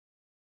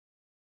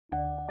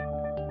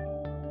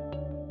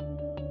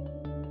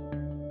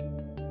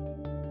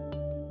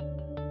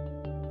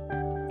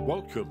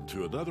Welcome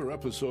to another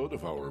episode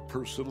of our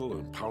personal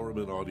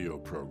empowerment audio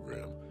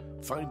program,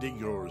 Finding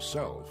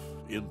Yourself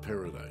in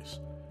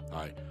Paradise.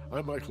 Hi,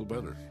 I'm Michael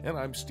Benner. And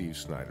I'm Steve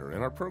Snyder,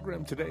 and our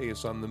program today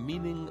is on the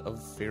meaning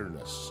of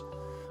fairness.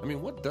 I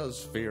mean, what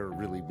does fair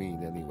really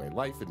mean anyway?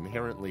 Life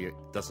inherently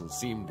doesn't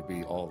seem to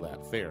be all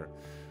that fair.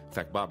 In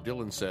fact, Bob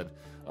Dylan said,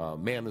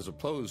 man is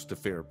opposed to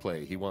fair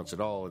play. He wants it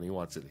all and he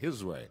wants it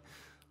his way.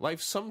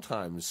 Life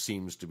sometimes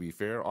seems to be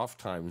fair,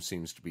 oftentimes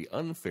seems to be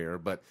unfair,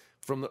 but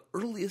from the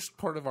earliest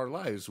part of our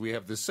lives, we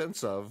have this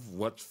sense of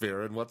what's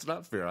fair and what's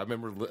not fair. I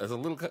remember as a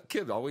little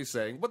kid always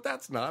saying, but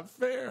that's not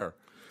fair.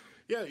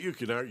 Yeah, you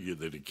can argue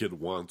that a kid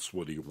wants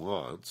what he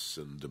wants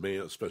and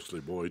demand, especially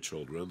boy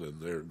children, and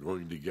they're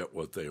going to get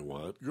what they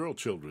want. Girl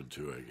children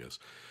too, I guess.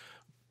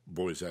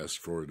 Boys ask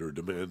for it or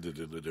demand it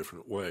in a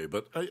different way.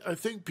 But I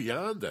think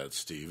beyond that,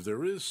 Steve,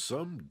 there is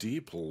some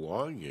deep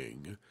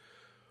longing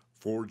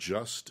for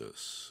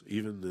justice,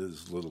 even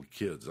as little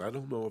kids. I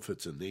don't know if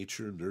it's a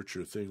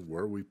nature-nurture thing,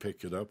 where we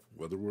pick it up,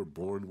 whether we're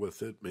born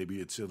with it.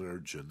 Maybe it's in our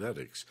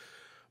genetics.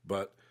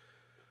 But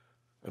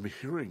I'm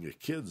hearing a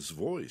kid's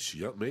voice,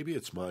 maybe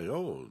it's my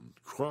own,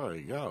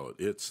 crying out,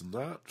 it's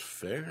not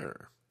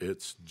fair.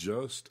 It's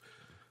just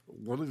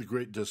one of the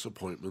great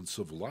disappointments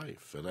of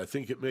life. And I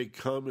think it may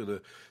come in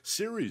a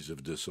series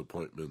of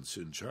disappointments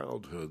in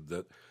childhood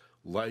that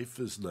life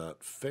is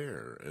not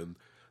fair. And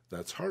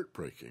that's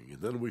heartbreaking.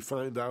 And then we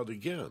find out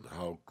again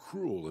how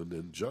cruel and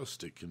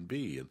unjust it can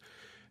be. And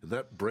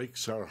that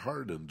breaks our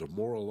heart and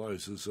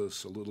demoralizes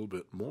us a little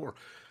bit more.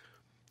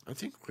 I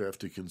think we have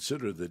to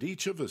consider that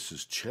each of us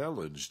is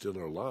challenged in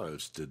our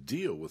lives to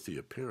deal with the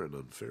apparent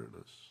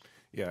unfairness.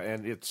 Yeah,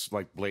 and it's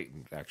like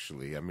blatant,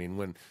 actually. I mean,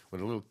 when a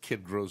little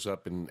kid grows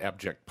up in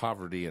abject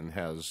poverty and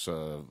has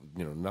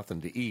nothing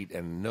to eat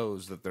and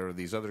knows that there are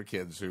these other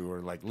kids who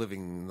are like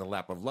living in the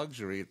lap of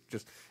luxury,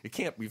 it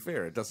can't be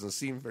fair. It doesn't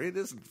seem fair. It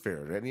isn't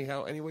fair.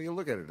 Anyhow, any way you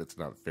look at it, it's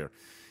not fair.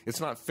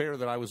 It's not fair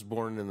that I was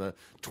born in the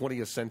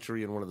 20th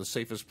century in one of the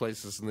safest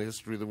places in the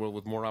history of the world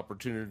with more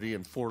opportunity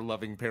and 4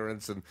 loving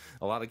parents, and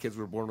a lot of kids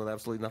were born with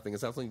absolutely nothing.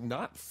 It's absolutely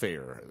not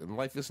fair, and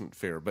life isn't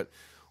fair. But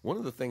one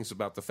of the things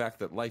about the fact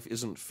that life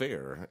isn't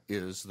fair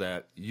is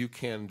that you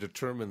can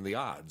determine the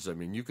odds. I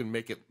mean, you can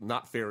make it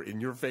not fair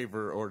in your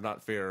favor or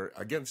not fair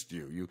against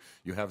you.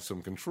 You have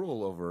some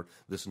control over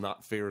this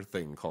not fair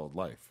thing called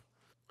life.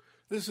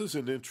 This is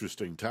an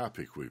interesting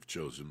topic we've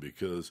chosen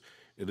because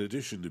in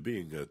addition to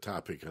being a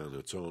topic on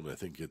its own, I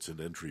think it's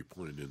an entry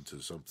point into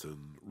something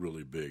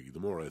really big. The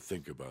more I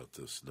think about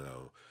this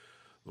now,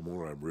 the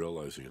more I'm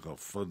realizing how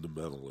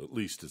fundamental, at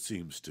least it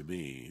seems to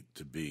me,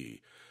 to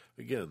be.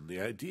 Again, the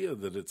idea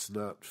that it's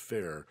not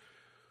fair,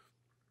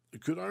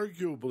 it could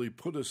arguably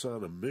put us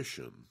on a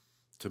mission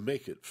to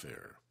make it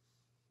fair,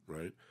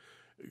 right?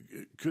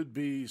 It could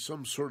be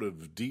some sort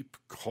of deep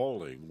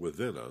calling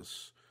within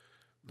us,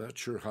 not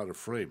sure how to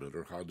frame it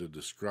or how to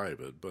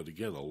describe it, but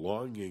again, a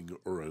longing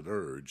or an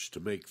urge to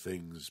make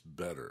things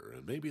better.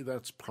 And maybe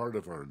that's part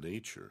of our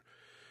nature,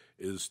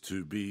 is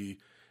to be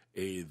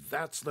a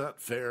that's not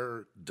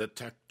fair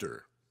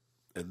detector,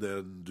 and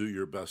then do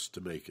your best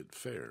to make it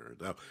fair.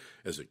 Now,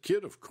 as a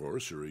kid, of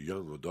course, or a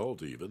young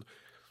adult even,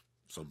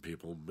 some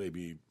people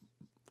maybe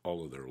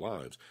all of their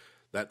lives,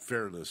 that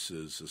fairness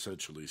is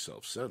essentially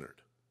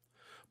self-centered.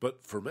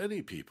 But for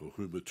many people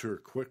who mature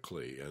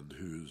quickly and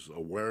whose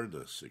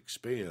awareness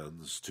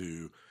expands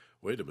to,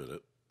 wait a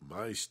minute,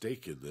 my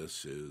stake in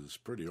this is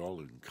pretty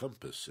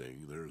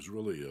all-encompassing. There's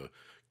really a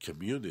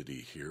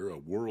community here, a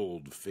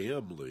world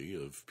family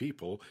of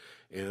people,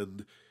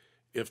 and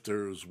if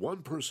there's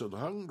one person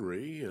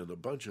hungry and a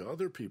bunch of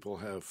other people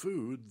have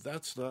food,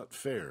 that's not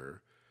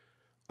fair.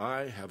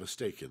 I have a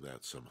stake in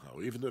that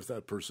somehow, even if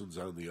that person's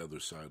on the other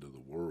side of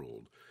the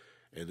world,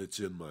 and it's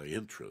in my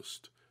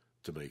interest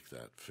to make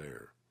that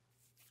fair.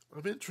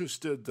 I'm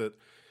interested that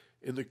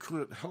in the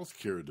current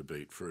healthcare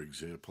debate, for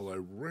example, I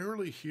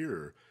rarely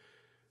hear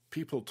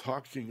people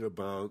talking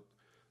about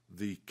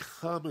the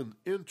common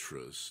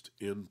interest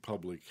in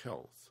public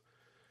health,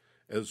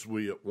 as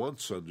we at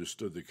once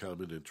understood the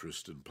common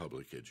interest in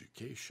public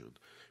education.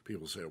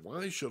 People say,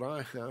 why should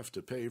I have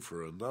to pay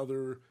for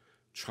another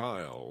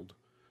child,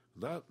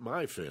 not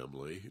my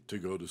family, to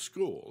go to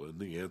school? And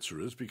the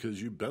answer is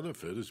because you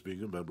benefit as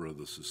being a member of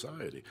the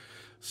society.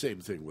 Same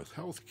thing with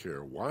health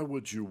care. Why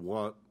would you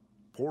want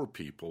poor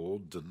people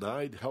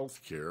denied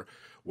health care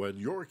when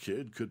your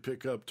kid could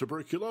pick up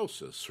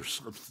tuberculosis or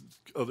some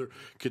other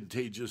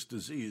contagious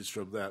disease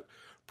from that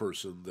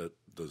person that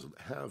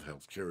doesn't have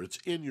health care? It's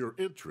in your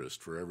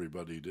interest for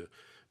everybody to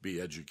be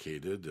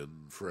educated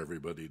and for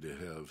everybody to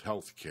have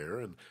health care.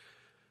 And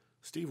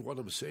Steve, what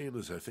I'm saying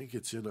is I think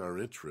it's in our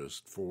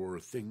interest for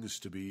things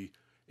to be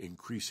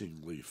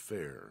increasingly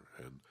fair.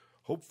 And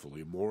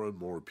hopefully more and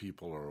more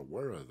people are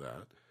aware of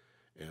that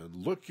and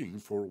looking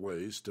for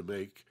ways to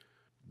make,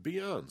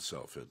 beyond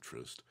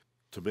self-interest,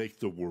 to make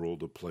the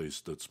world a place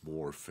that's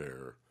more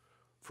fair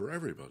for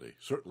everybody.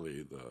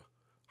 Certainly the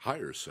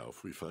higher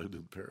self we find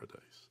in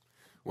paradise.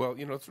 Well,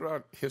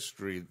 throughout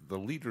history, the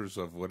leaders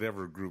of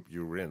whatever group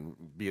you were in,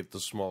 be it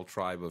the small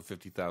tribe of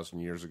 50,000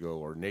 years ago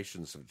or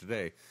nations of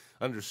today,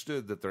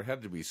 understood that there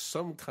had to be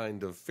some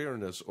kind of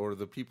fairness or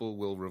the people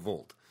will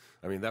revolt.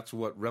 I mean, that's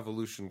what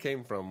revolution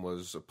came from,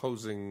 was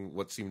opposing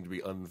what seemed to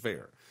be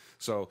unfair.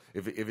 So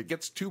if it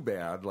gets too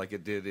bad, like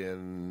it did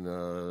in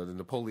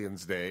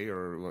Napoleon's day,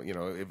 or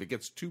if it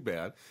gets too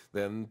bad,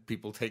 then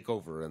people take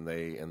over and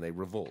they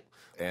revolt.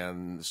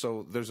 And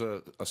so there's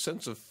a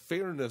sense of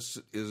fairness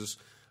is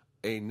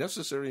a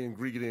necessary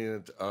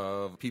ingredient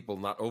of people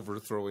not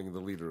overthrowing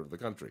the leader of the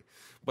country.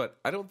 But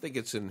I don't think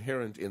it's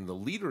inherent in the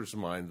leader's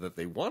mind that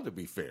they want to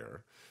be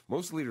fair.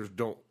 Most leaders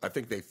don't. I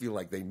think they feel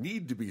like they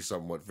need to be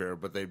somewhat fair,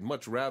 but they'd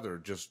much rather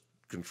just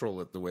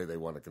control it the way they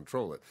want to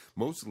control it.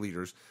 Most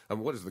leaders,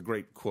 what is the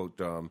great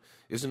quote,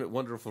 isn't it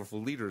wonderful for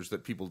leaders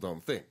that people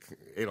don't think?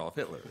 Adolf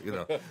Hitler,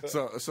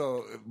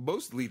 So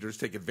most leaders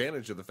take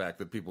advantage of the fact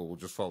that people will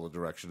just follow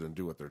direction and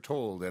do what they're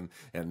told and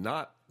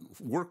not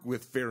work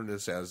with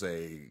fairness as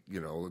a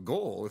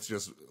goal. It's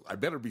just, I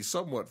better be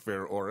somewhat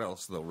fair or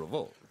else they'll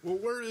revolt. Well,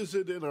 where is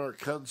it in our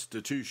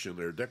Constitution,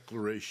 our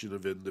Declaration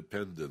of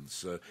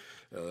Independence,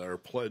 our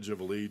Pledge of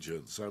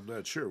Allegiance? I'm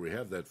not sure. We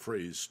have that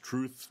phrase,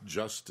 truth,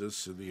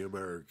 justice, and the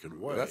American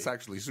way. That's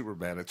actually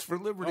Superman. It's for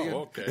liberty.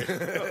 Oh, okay.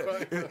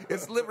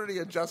 It's liberty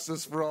and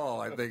justice for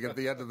all, I think, at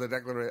the end of the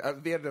Declaration,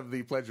 at the end of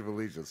the Pledge of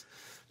Allegiance.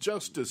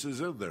 Justice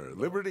is in there,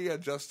 though. Liberty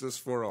and justice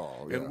for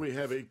all. And we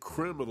have a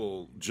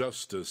criminal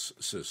justice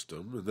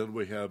system, and then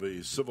we have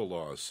a civil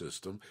law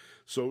system.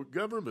 So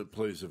government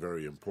plays a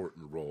very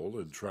important role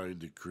in trying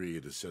to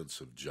create a sense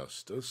of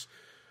justice.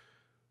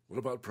 What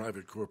about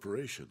private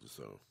corporations,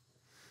 though?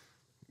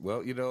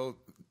 Well,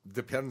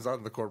 depends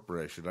on the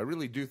corporation. I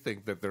really do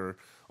think that there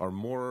are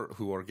more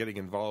who are getting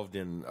involved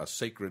in a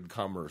sacred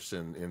commerce,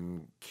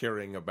 in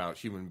caring about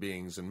human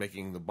beings and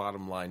making the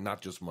bottom line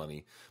not just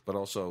money, but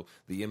also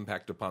the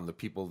impact upon the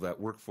people that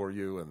work for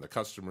you and the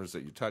customers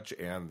that you touch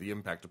and the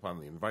impact upon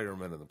the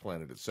environment and the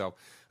planet itself.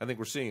 I think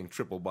we're seeing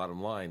triple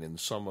bottom line in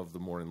some of the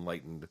more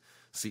enlightened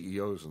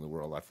CEOs in the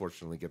world. I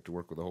fortunately get to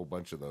work with a whole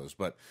bunch of those.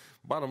 But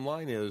bottom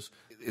line is,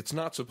 it's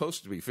not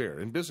supposed to be fair.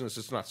 In business,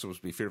 it's not supposed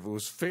to be fair. If it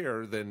was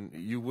fair, then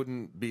you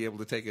wouldn't be able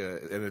to take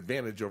an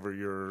advantage over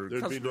your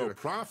There'd customer. be no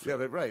profit.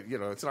 Yeah, right.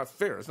 It's not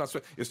fair. It's not.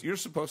 You're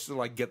supposed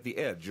to get the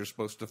edge. You're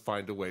supposed to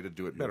find a way to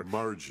do it better.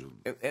 Margin.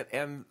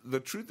 And the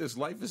truth is,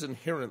 life is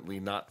inherently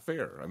not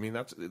fair. I mean,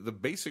 that's the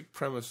basic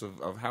premise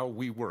of how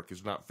we work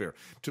is not fair.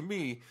 To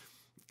me,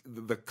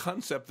 the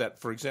concept that,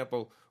 for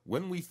example,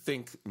 when we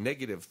think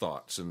negative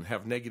thoughts and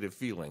have negative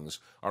feelings,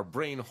 our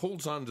brain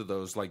holds on to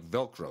those like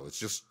Velcro. It's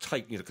just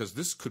tight, because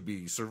this could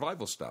be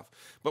survival stuff.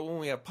 But when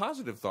we have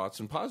positive thoughts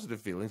and positive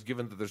feelings,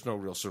 given that there's no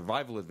real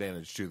survival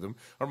advantage to them,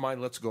 our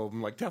mind lets go of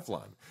them like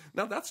Teflon.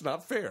 Now, that's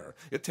not fair.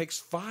 It takes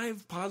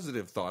 5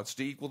 positive thoughts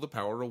to equal the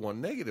power of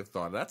 1 negative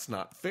thought. That's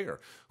not fair.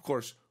 Of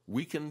course,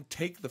 we can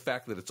take the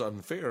fact that it's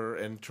unfair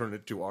and turn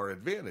it to our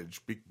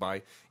advantage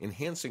by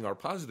enhancing our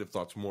positive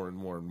thoughts more and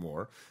more and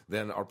more.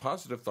 Then our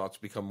positive thoughts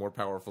become more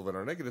powerful than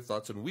our negative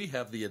thoughts, and we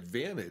have the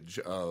advantage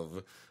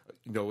of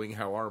knowing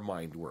how our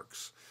mind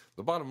works.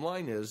 The bottom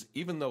line is,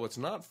 even though it's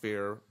not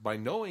fair, by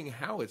knowing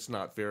how it's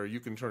not fair, you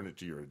can turn it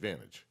to your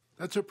advantage.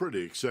 That's a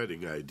pretty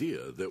exciting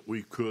idea, that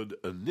we could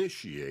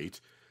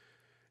initiate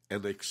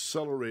an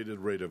accelerated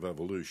rate of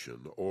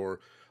evolution or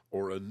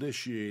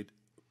initiate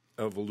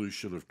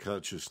evolution of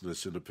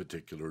consciousness in a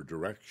particular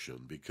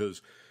direction,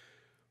 because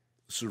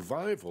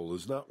survival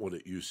is not what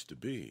it used to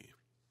be.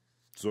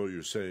 So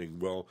you're saying,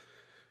 well,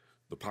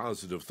 the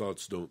positive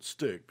thoughts don't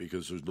stick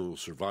because there's no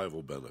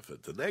survival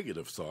benefit. The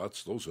negative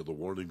thoughts, those are the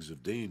warnings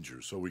of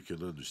danger, so we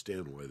can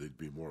understand why they'd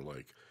be more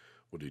like,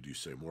 what did you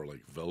say, more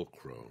like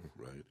Velcro,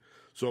 right?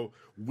 So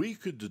we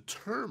could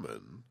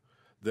determine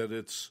that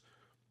it's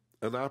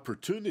an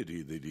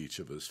opportunity that each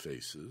of us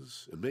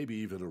faces, and maybe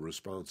even a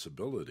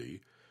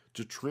responsibility,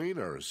 to train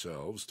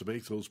ourselves to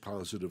make those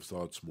positive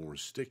thoughts more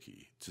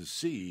sticky, to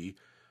see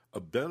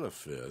a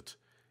benefit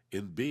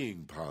in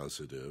being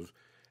positive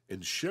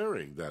and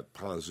sharing that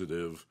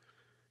positive,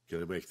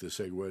 can I make the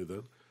segue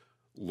then?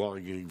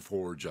 Longing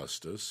for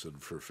justice and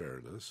for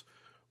fairness,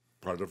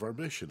 part of our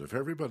mission. If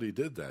everybody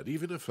did that,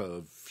 even if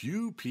a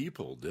few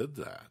people did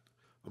that,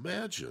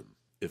 imagine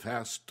if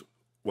asked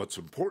what's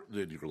important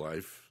in your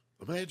life,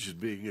 imagine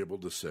being able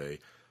to say,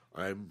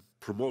 I'm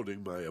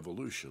promoting my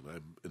evolution.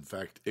 I'm, in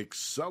fact,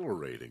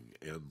 accelerating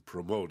and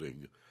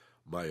promoting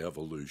my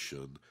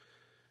evolution,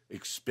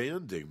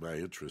 expanding my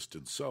interest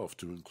in self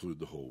to include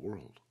the whole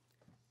world.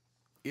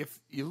 If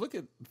you look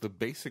at the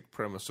basic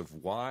premise of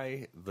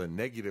why the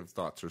negative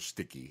thoughts are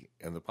sticky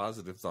and the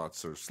positive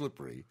thoughts are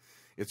slippery,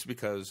 it's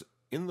because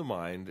in the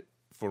mind,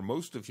 for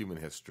most of human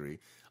history,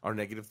 our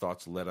negative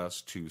thoughts led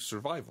us to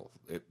survival,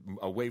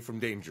 away from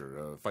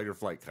danger, fight or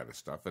flight kind of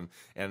stuff,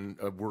 and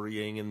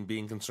worrying and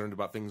being concerned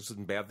about things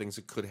and bad things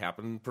that could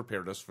happen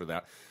prepared us for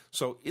that.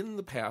 So in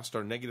the past,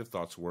 our negative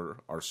thoughts were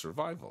our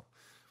survival.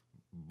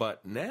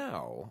 But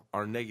now,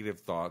 our negative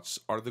thoughts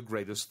are the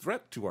greatest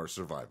threat to our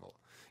survival.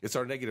 It's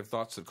our negative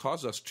thoughts that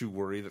cause us to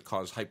worry, that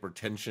cause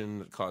hypertension,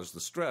 that cause the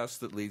stress,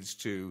 that leads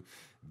to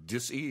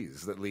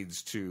dis-ease, that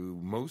leads to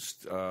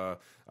most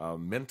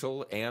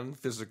mental and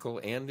physical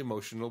and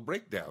emotional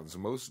breakdowns.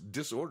 Most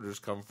disorders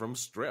come from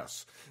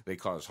stress. They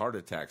cause heart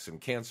attacks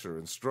and cancer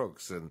and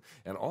strokes, and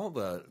all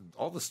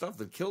the stuff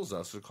that kills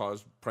us is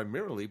caused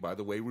primarily by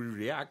the way we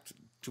react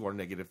to our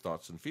negative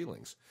thoughts and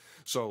feelings.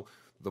 So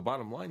the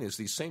bottom line is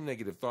these same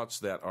negative thoughts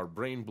that our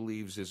brain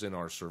believes is in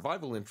our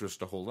survival interest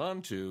to hold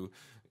on to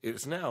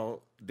is now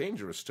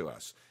dangerous to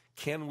us.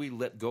 Can we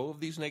let go of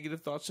these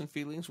negative thoughts and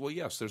feelings? Well,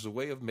 yes, there's a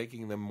way of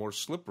making them more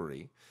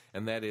slippery,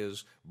 and that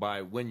is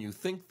by when you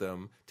think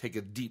them, take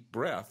a deep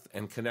breath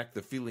and connect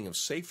the feeling of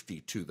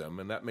safety to them,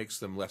 and that makes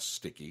them less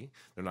sticky.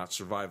 They're not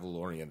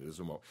survival-oriented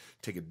as well.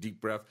 Take a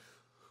deep breath,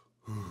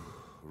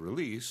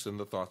 release, and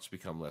the thoughts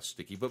become less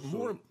sticky. But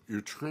more,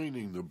 you're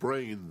training the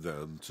brain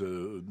then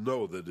to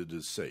know that it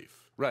is safe.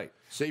 Right.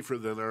 Safer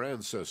than our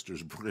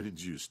ancestors'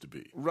 brains used to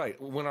be. Right.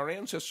 When our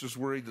ancestors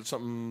worried that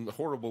something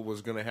horrible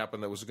was going to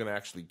happen that was going to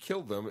actually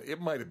kill them, it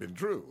might have been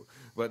true.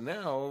 But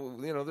now,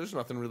 there's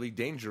nothing really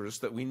dangerous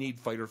that we need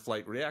fight or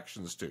flight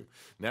reactions to.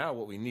 Now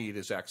what we need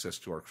is access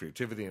to our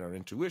creativity and our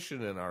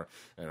intuition and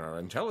our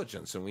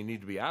intelligence, and we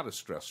need to be out of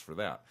stress for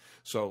that.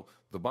 So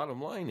the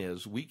bottom line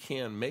is we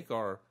can make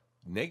our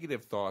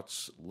negative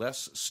thoughts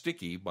less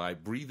sticky by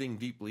breathing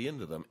deeply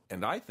into them.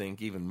 And I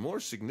think even more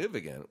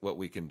significant, what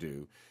we can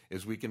do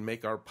is we can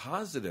make our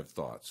positive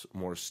thoughts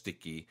more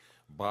sticky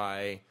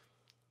by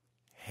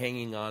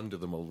hanging on to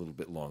them a little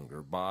bit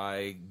longer,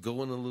 by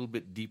going a little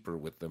bit deeper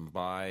with them,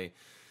 by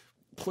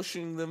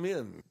pushing them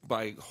in,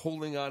 by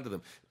holding on to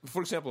them.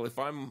 For example, if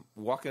I'm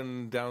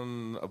walking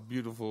down a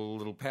beautiful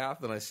little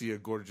path and I see a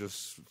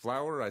gorgeous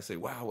flower, I say,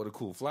 wow, what a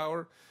cool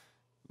flower.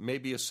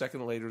 Maybe a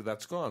second later,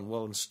 that's gone.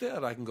 Well,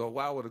 instead, I can go,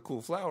 wow, what a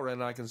cool flower,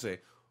 and I can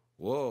say,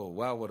 whoa,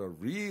 wow, what a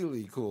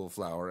really cool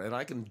flower, and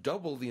I can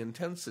double the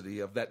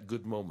intensity of that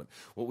good moment.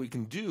 What we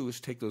can do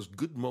is take those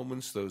good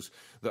moments,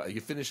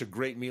 you finish a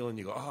great meal, and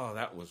you go, oh,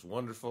 that was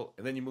wonderful,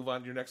 and then you move on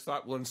to your next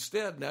thought. Well,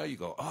 instead, now you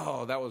go,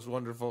 oh, that was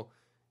wonderful.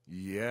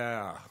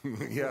 Yeah,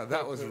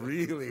 that was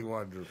really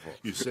wonderful.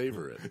 You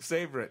savor it.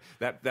 Savor it.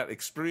 That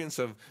experience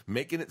of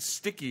making it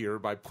stickier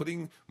by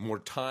putting more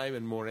time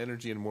and more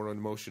energy and more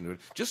emotion to it.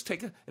 Just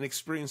take an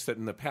experience that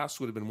in the past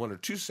would have been 1 or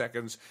 2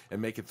 seconds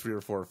and make it 3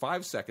 or 4 or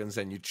 5 seconds,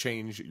 and you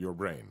change your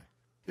brain.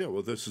 Yeah,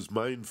 well, this is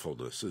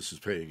mindfulness. This is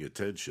paying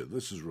attention.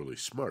 This is really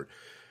smart.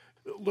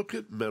 Look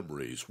at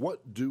memories.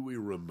 What do we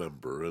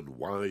remember, and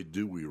why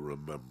do we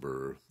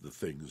remember the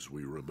things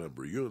we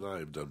remember? You and I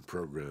have done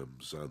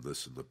programs on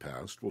this in the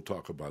past. We'll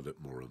talk about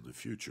it more in the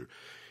future.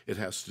 It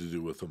has to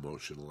do with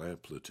emotional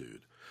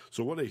amplitude.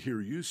 So what I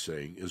hear you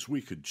saying is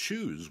we could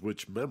choose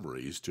which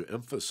memories to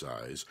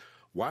emphasize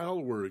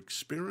while we're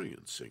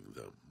experiencing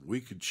them. We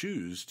could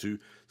choose to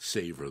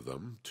savor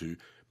them, to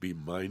be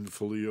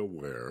mindfully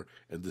aware,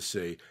 and to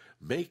say,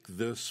 make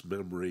this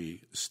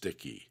memory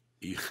sticky.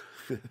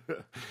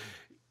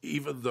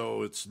 Even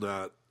though it's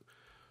not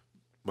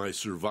my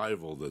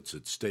survival that's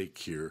at stake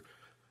here,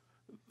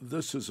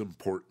 this is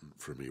important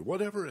for me.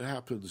 Whatever it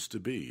happens to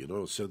be,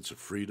 a sense of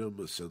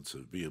freedom, a sense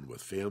of being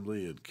with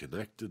family and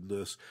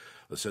connectedness,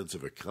 a sense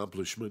of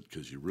accomplishment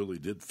because you really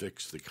did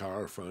fix the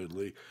car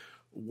finally,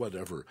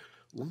 whatever.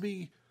 Let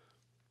me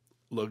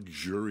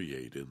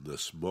luxuriate in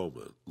this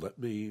moment. Let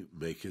me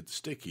make it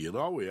sticky. And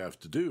all we have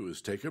to do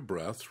is take a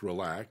breath,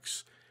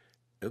 relax,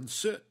 and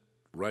sit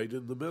right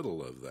in the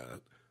middle of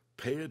that,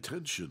 pay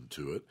attention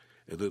to it,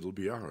 and it'll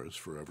be ours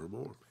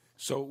forevermore.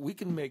 So we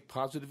can make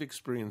positive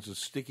experiences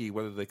sticky,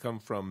 whether they come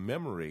from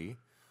memory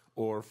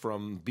or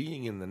from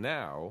being in the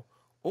now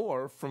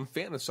or from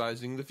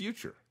fantasizing the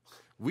future.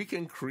 We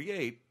can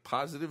create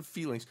positive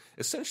feelings.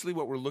 Essentially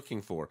what we're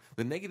looking for,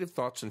 the negative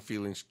thoughts and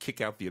feelings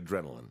kick out the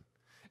adrenaline,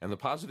 and the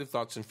positive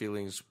thoughts and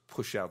feelings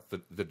push out the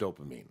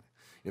dopamine.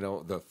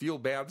 The feel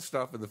bad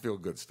stuff and the feel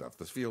good stuff,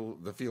 the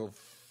feel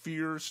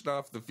fear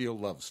stuff, the feel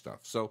love stuff.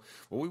 So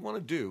what we want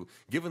to do,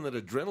 given that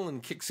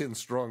adrenaline kicks in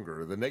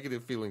stronger, the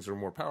negative feelings are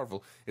more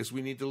powerful, is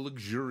we need to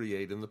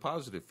luxuriate in the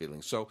positive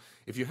feelings. So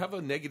if you have a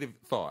negative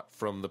thought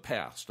from the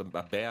past, a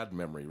bad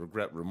memory,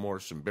 regret,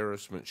 remorse,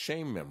 embarrassment,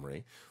 shame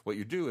memory, what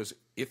you do is,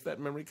 if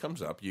that memory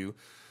comes up, you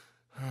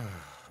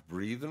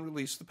breathe and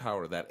release the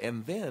power of that,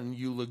 and then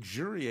you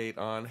luxuriate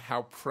on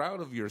how proud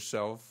of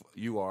yourself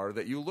you are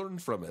that you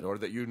learned from it, or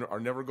that you are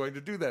never going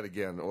to do that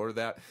again, or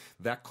that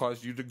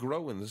caused you to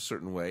grow in a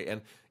certain way,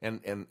 and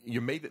you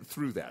made it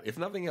through that. If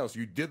nothing else,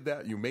 you did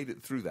that, you made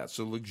it through that.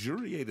 So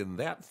luxuriate in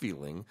that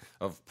feeling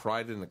of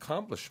pride and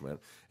accomplishment,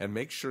 and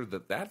make sure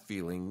that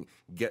feeling,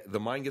 the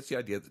mind gets the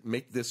idea,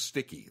 make this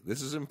sticky.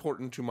 This is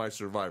important to my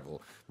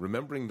survival.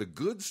 Remembering the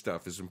good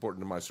stuff is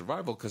important to my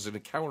survival because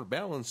it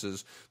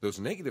counterbalances those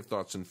negative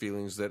thoughts and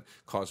feelings that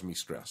cause me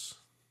stress.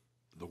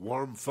 The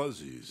warm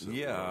fuzzies.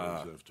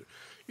 Yeah. After.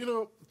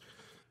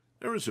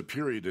 There was a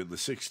period in the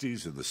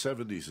 60s and the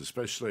 70s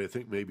especially, I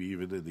think maybe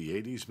even in the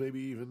 80s, maybe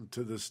even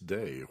to this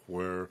day,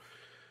 where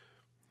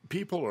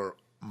people are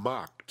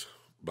mocked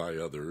by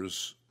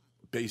others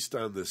based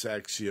on this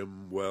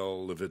axiom,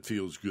 well, if it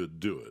feels good,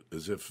 do it,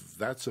 as if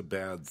that's a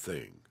bad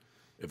thing.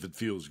 If it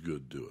feels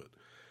good, do it.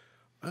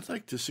 I'd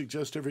like to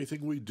suggest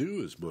everything we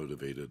do is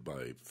motivated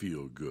by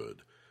feel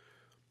good.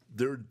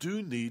 There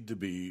do need to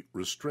be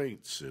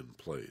restraints in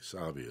place,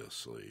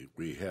 obviously.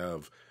 We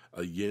have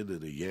a yin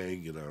and a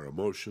yang in our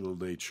emotional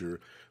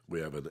nature. We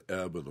have an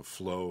ebb and a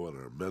flow in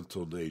our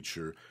mental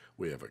nature.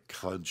 We have a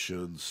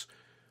conscience.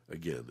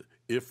 Again,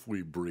 if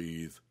we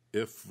breathe,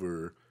 if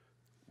we're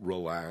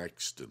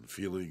relaxed and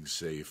feeling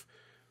safe,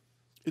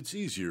 it's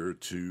easier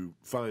to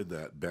find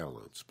that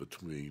balance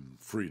between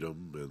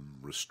freedom and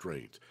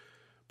restraint,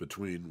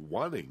 between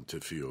wanting to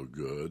feel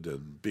good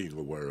and being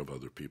aware of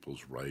other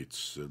people's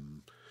rights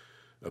and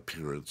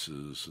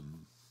appearances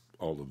and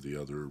all of the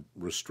other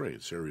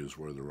restraints, areas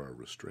where there are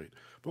restraint.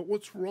 But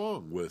what's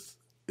wrong with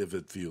if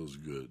it feels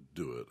good,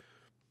 do it?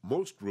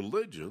 Most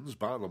religions,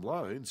 bottom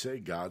line, say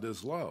God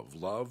is love.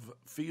 Love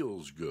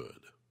feels good.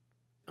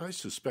 I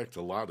suspect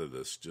a lot of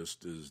this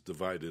just is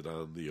divided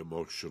on the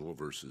emotional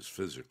versus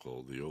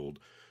physical. The old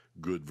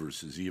good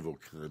versus evil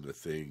kind of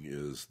thing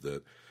is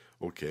that,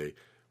 okay,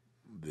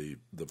 the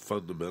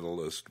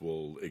fundamentalist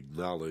will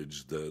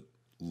acknowledge that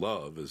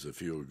love as a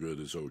feel-good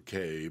is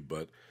okay,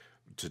 but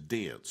to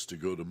dance, to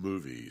go to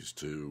movies,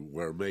 to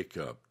wear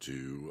makeup,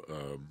 to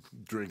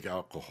drink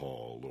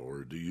alcohol,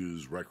 or to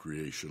use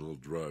recreational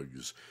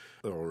drugs,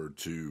 or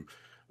to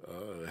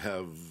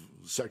have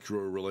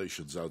sexual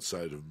relations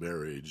outside of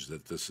marriage,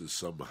 that this is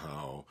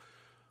somehow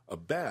a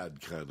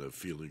bad kind of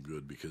feeling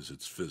good because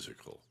it's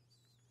physical.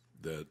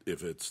 That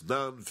if it's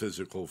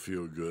non-physical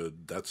feel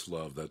good, that's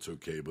love, that's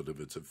okay, but if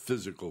it's a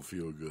physical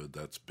feel good,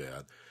 that's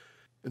bad.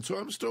 And so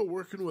I'm still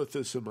working with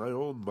this in my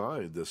own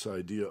mind, this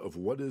idea of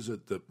what is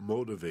it that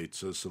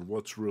motivates us and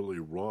what's really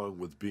wrong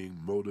with being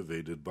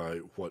motivated by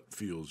what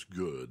feels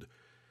good.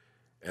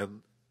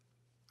 And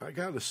I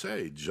got to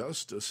say,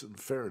 justice and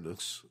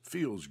fairness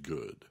feels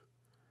good.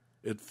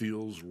 It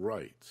feels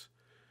right.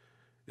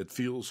 It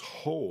feels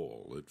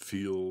whole. It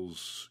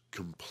feels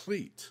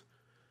complete.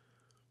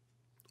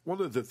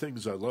 One of the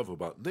things I love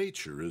about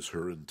nature is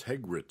her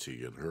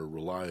integrity and her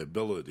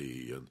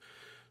reliability, and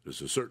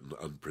there's a certain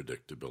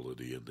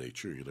unpredictability in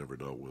nature. You never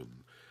know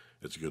when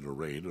it's going to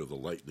rain or the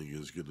lightning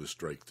is going to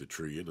strike the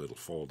tree and it'll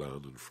fall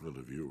down in front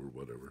of you or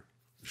whatever,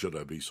 should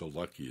I be so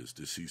lucky as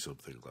to see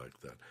something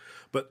like that.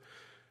 But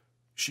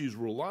she's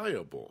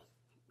reliable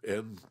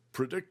and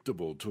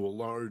predictable to a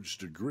large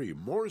degree,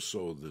 more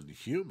so than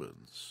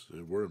humans.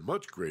 We're in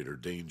much greater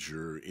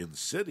danger in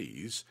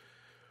cities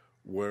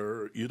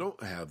where you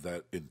don't have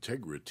that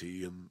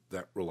integrity and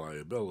that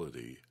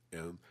reliability.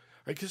 And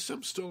I guess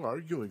I'm still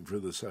arguing for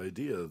this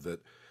idea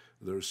that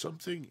there's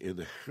something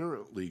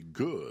inherently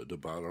good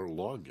about our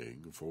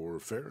longing for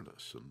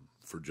fairness and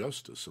for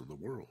justice in the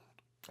world.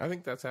 I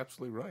think that's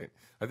absolutely right.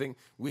 I think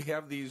we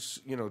have these,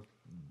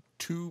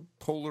 two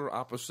polar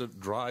opposite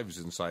drives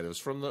inside us.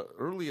 From the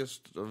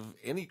earliest of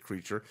any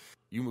creature,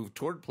 you move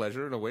toward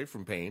pleasure and away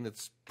from pain.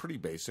 It's pretty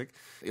basic.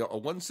 A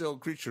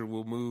one-celled creature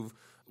will move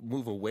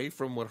away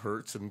from what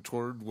hurts and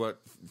toward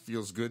what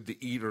feels good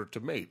to eat or to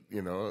mate,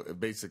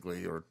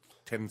 basically, or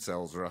 10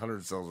 cells or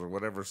 100 cells or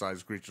whatever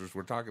size creatures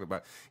we're talking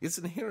about. It's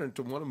inherent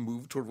to want to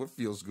move toward what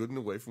feels good and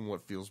away from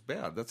what feels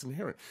bad. That's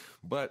inherent.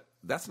 But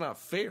that's not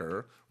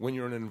fair when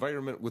you're in an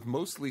environment with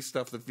mostly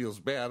stuff that feels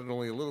bad and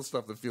only a little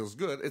stuff that feels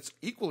good. It's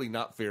equally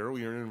not fair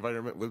when you're in an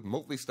environment with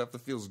mostly stuff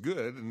that feels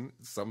good and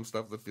some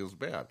stuff that feels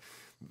bad.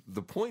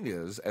 The point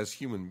is, as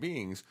human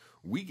beings,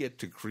 we get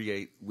to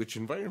create which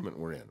environment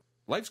we're in.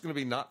 Life's going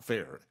to be not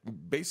fair.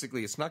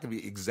 Basically, it's not going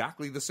to be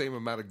exactly the same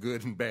amount of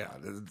good and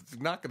bad. It's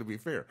not going to be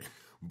fair.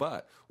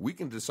 But we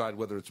can decide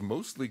whether it's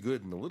mostly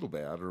good and a little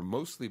bad or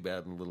mostly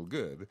bad and a little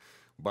good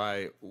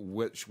by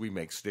which we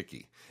make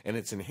sticky. And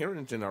it's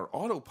inherent in our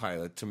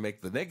autopilot to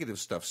make the negative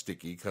stuff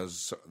sticky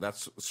because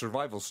that's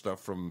survival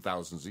stuff from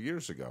thousands of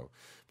years ago.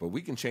 But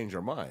we can change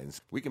our minds.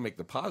 We can make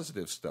the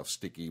positive stuff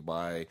sticky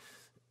by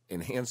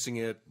enhancing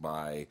it,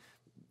 by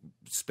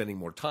spending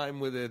more time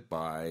with it,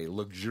 by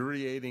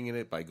luxuriating in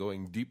it, by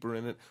going deeper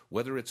in it,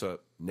 whether it's a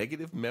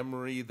negative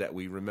memory that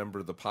we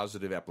remember the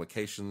positive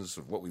applications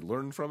of what we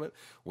learned from it,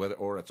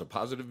 or it's a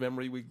positive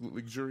memory we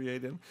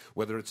luxuriate in,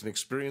 whether it's an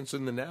experience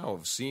in the now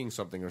of seeing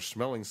something or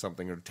smelling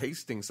something or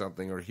tasting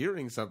something or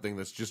hearing something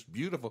that's just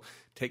beautiful.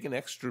 Take an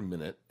extra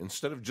minute.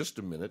 Instead of just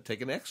a minute,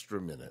 take an extra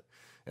minute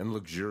and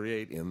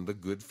luxuriate in the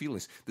good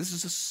feelings. This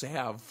is a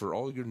salve for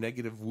all your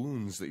negative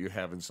wounds that you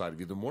have inside of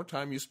you. The more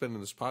time you spend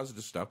on this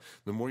positive stuff,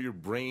 the more your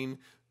brain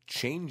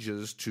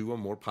changes to a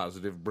more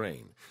positive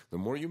brain. The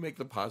more you make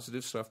the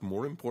positive stuff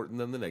more important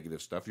than the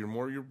negative stuff, the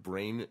more your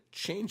brain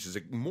changes.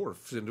 It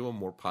morphs into a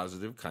more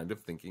positive kind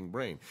of thinking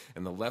brain.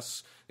 And the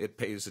less it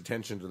pays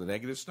attention to the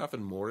negative stuff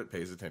and more it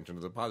pays attention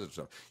to the positive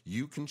stuff.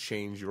 You can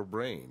change your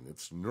brain.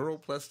 It's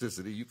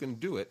neuroplasticity. You can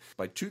do it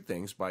by two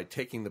things: by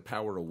taking the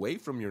power away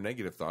from your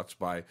negative thoughts,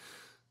 by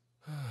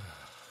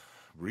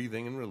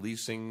breathing and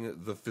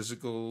releasing the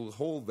physical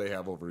hold they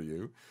have over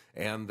you,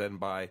 and then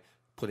by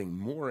putting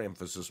more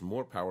emphasis,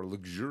 more power,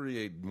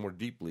 luxuriate more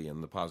deeply in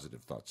the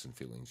positive thoughts and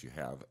feelings you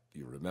have,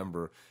 you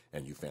remember,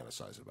 and you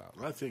fantasize about.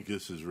 I think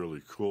this is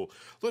really cool.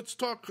 Let's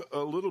talk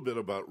a little bit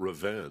about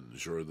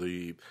revenge, or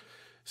the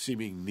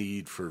seeming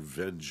need for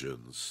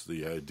vengeance,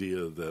 the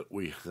idea that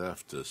we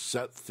have to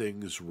set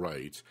things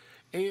right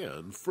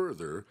and,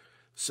 further,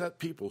 set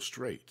people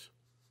straight.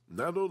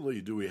 Not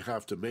only do we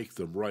have to make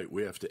them right,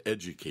 we have to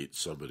educate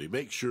somebody,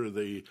 make sure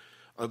they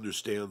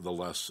understand the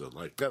lesson.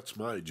 Like, that's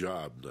my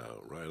job now,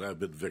 right? I've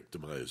been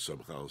victimized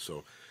somehow,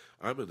 so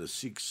I'm going to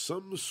seek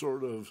some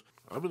sort of,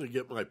 I'm going to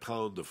get my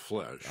pound of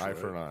flesh. Eye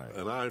for an eye.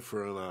 An eye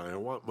for an eye. I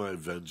want my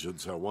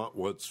vengeance. I want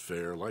what's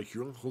fair. Like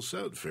your uncle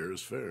said, fair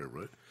is fair,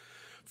 right?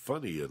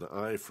 Funny, an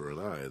eye for an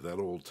eye, that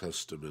Old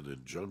Testament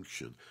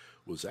injunction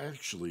was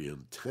actually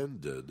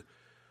intended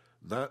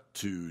not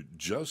to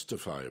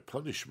justify a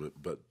punishment,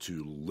 but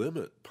to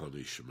limit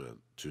punishment,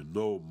 to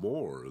no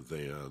more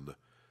than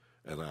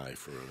an eye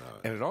for an eye.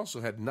 And it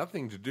also had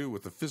nothing to do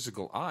with the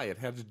physical eye. It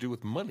had to do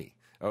with money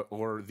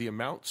or the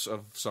amounts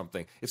of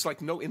something. It's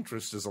like no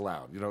interest is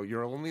allowed.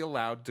 You're only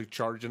allowed to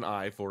charge an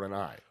eye for an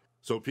eye.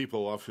 So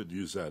people often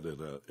use that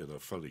in a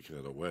funny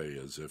kind of way,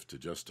 as if to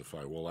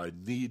justify, well, I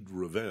need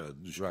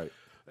revenge. Right.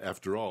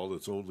 After all,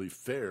 it's only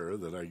fair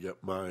that I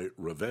get my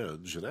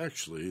revenge. And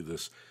actually,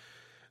 this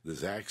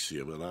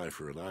axiom, an eye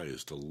for an eye,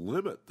 is to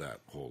limit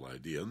that whole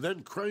idea. And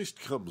then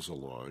Christ comes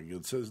along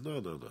and says,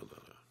 no.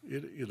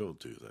 You don't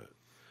do that.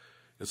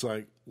 It's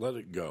like, let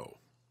it go.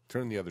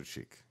 Turn the other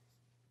cheek.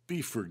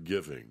 Be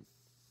forgiving,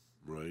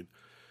 right?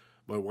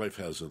 My wife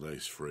has a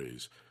nice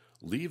phrase,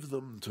 leave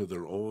them to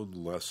their own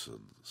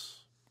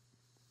lessons,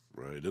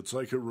 right? It's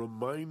like a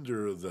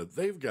reminder that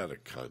they've got a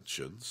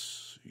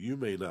conscience. You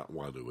may not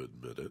want to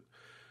admit it.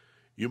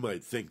 You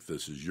might think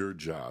this is your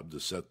job to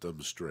set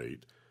them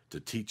straight,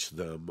 to teach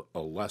them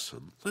a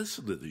lesson.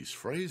 Listen to these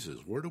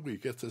phrases. Where do we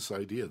get this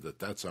idea that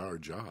that's our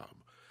job?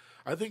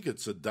 I think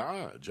it's a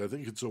dodge. I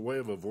think it's a way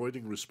of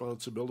avoiding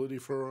responsibility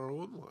for our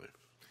own life.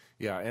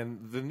 Yeah,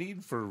 and the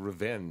need for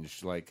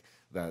revenge, like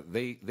that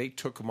they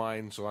took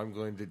mine, so I'm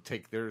going to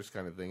take theirs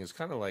kind of thing, is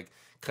kind of like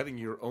cutting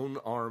your own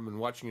arm and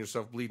watching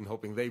yourself bleed and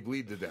hoping they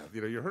bleed to death.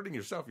 You're hurting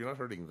yourself. You're not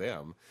hurting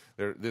them.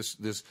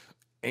 This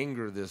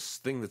anger, this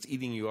thing that's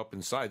eating you up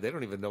inside, they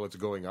don't even know what's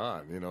going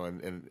on,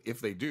 and if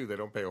they do, they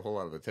don't pay a whole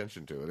lot of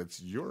attention to it.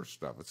 It's your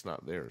stuff. It's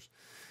not theirs.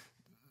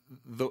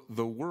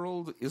 The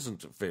world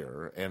isn't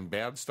fair, and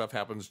bad stuff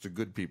happens to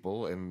good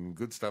people, and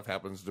good stuff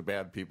happens to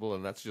bad people,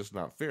 and that's just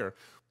not fair.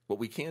 What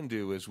we can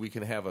do is we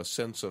can have a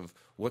sense of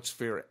what's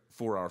fair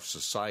for our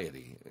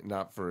society,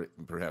 not for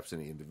perhaps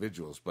any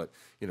individuals, but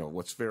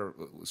what's fair,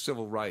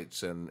 civil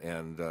rights,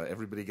 and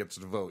everybody gets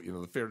to vote.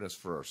 The fairness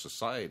for our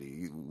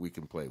society we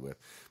can play with.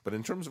 But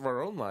in terms of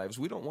our own lives,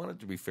 we don't want it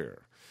to be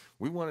fair.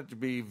 We want it to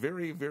be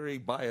very, very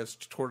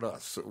biased toward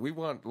us. We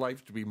want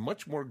life to be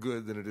much more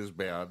good than it is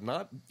bad,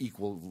 not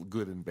equal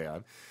good and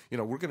bad.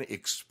 We're going to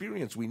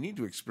experience, we need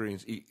to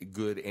experience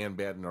good and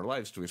bad in our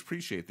lives to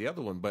appreciate the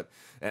other one,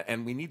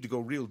 and we need to go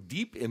real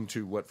deep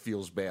into what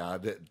feels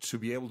bad to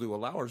be able to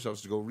allow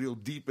ourselves to go real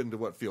deep into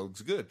what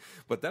feels good.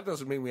 But that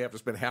doesn't mean we have to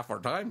spend half our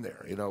time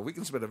there. We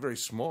can spend a very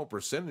small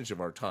percentage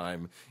of our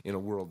time in a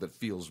world that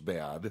feels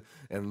bad,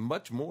 and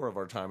much more of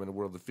our time in a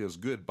world that feels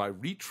good by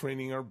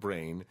retraining our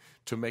brain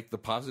to make the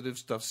positive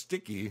stuff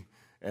sticky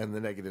and the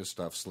negative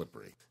stuff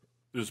slippery.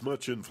 There's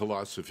much in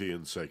philosophy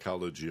and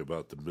psychology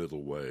about the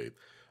middle way,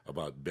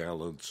 about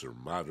balance or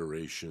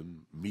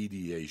moderation,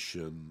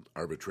 mediation,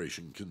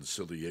 arbitration,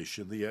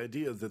 conciliation, the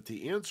idea that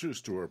the answers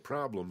to our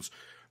problems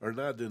are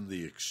not in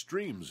the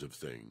extremes of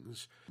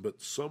things,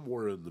 but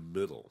somewhere in the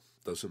middle.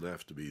 Doesn't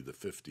have to be the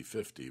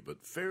 50-50,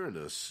 but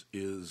fairness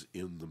is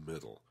in the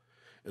middle.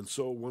 And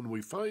so when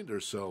we find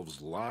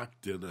ourselves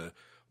locked in a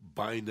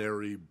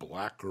binary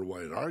black or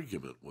white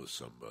argument with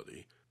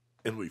somebody,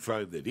 and we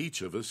find that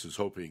each of us is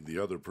hoping the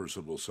other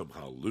person will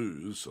somehow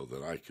lose so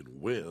that I can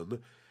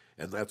win,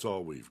 and that's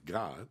all we've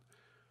got,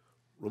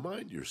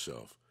 remind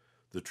yourself,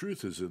 the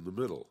truth is in the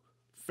middle.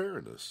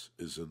 Fairness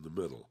is in the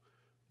middle.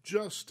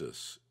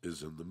 Justice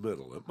is in the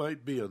middle. It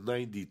might be a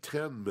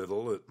 90-10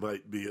 middle, it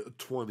might be a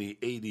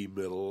 20-80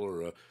 middle,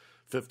 or a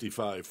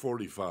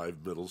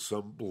 55-45 middle,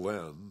 some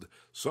blend,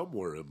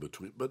 somewhere in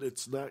between, but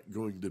it's not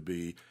going to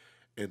be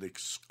an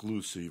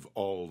exclusive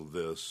all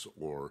this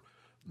or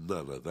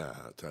none of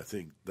that. I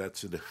think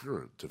that's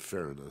inherent to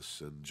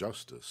fairness and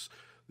justice,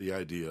 the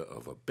idea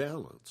of a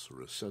balance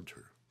or a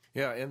center.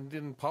 Yeah, and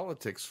in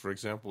politics, for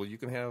example, you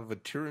can have a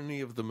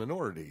tyranny of the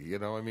minority.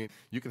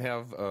 You can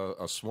have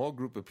a small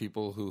group of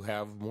people who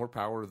have more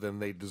power than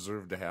they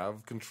deserve to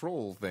have,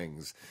 control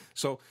things.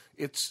 So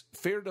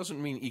fair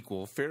doesn't mean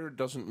equal. Fair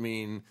doesn't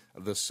mean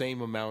the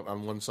same amount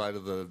on one side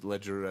of the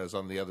ledger as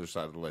on the other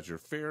side of the ledger.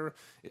 Fair,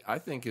 I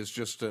think, is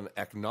just an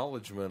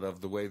acknowledgement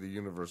of the way the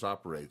universe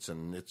operates,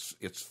 and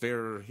it's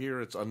fair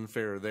here, it's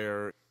unfair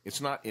there. It's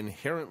not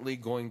inherently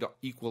going to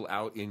equal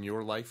out in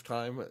your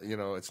lifetime.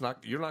 It's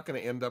not. You're not going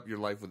to end up your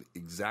life with the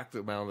exact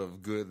amount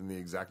of good and the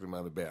exact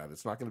amount of bad.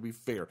 It's not going to be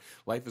fair.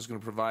 Life is going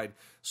to provide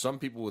some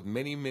people with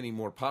many, many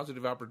more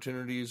positive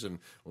opportunities and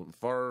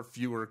far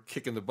fewer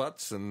kick in the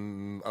butts,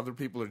 and other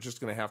people are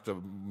just going to have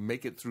to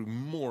make it through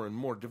more and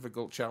more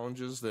difficult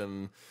challenges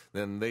than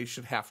they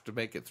should have to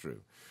make it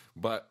through.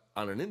 But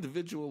on an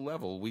individual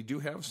level, we do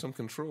have some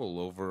control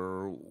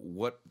over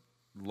what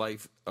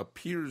life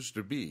appears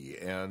to be,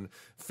 and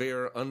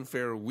fair,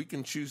 unfair, we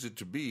can choose it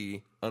to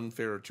be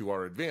unfair to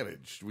our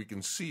advantage. We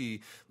can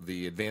see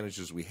the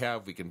advantages we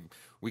have. We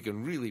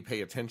can really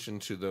pay attention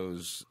to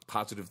those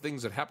positive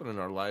things that happen in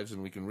our lives,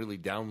 and we can really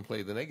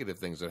downplay the negative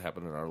things that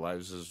happen in our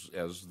lives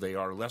as they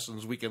are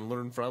lessons we can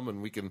learn from,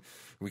 and we can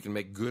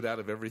make good out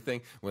of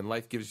everything. When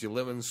life gives you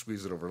lemons,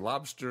 squeeze it over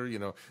lobster.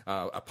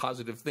 A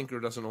positive thinker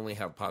doesn't only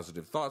have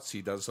positive thoughts.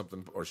 He does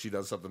something, or she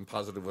does something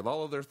positive with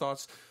all of their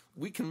thoughts.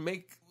 We can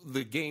make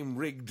the game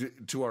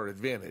rigged to our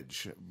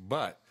advantage,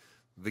 but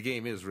the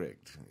game is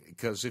rigged,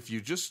 because if you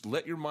just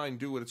let your mind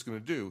do what it's going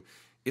to do,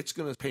 it's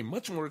going to pay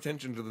much more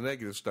attention to the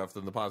negative stuff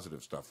than the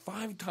positive stuff.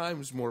 5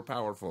 times more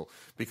powerful,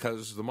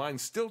 because the mind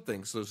still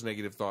thinks those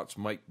negative thoughts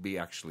might be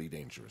actually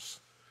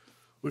dangerous.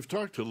 We've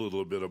talked a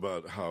little bit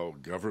about how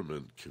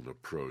government can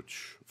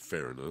approach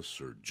fairness,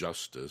 or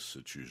justice,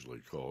 it's usually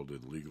called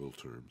in legal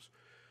terms.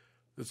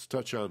 Let's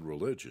touch on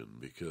religion,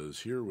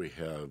 because here we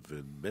have,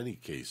 in many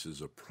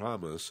cases, a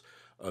promise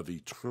of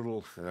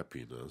eternal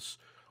happiness,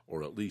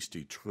 or at least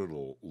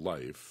eternal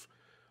life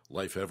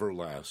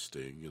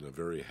everlasting, in a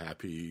very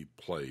happy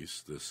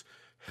place, this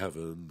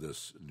heaven,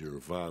 this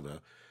nirvana,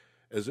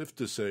 as if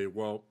to say,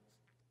 well,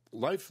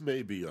 life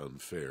may be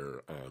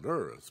unfair on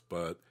earth,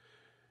 but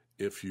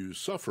if you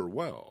suffer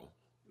well,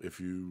 if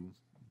you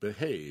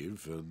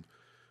behave and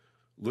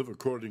live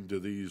according to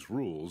these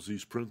rules,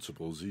 these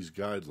principles, these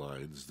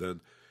guidelines, then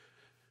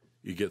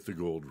you get the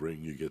gold ring,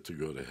 you get to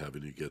go to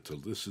heaven, you get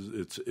to,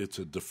 it's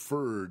a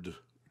deferred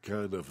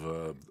kind of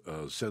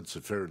a sense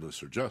of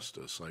fairness or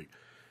justice. Like,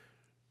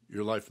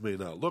 your life may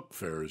not look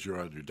fair as you're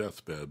on your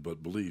deathbed,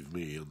 but believe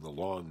me, in the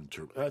long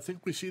term, I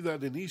think we see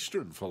that in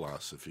Eastern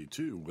philosophy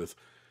too, with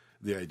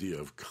the idea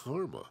of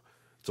karma.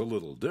 It's a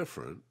little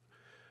different.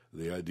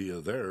 The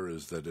idea there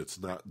is that it's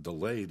not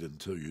delayed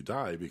until you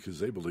die, because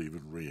they believe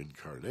in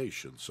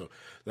reincarnation. So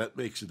that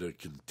makes it a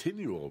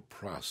continual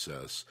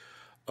process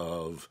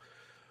of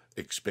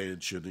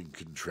expansion and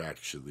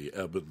contraction, the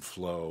ebb and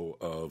flow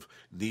of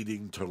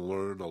needing to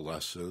learn a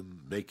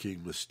lesson,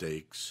 making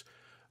mistakes.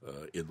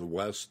 In the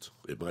West,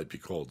 it might be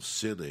called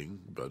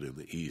sinning, but in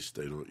the East,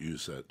 they don't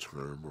use that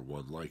term or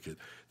one like it.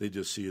 They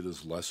just see it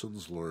as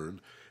lessons learned,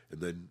 and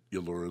then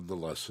you learn the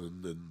lesson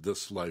in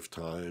this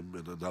lifetime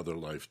and another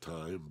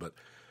lifetime. But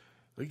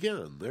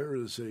again, there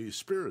is a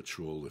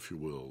spiritual, if you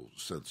will,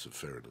 sense of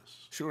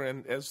fairness. Sure,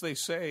 and as they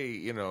say,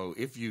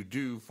 if you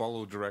do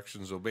follow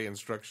directions, obey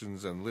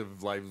instructions, and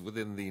live life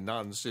within the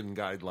non-sin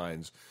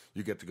guidelines,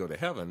 you get to go to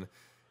heaven.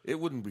 It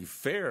wouldn't be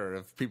fair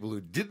if people who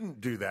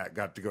didn't do that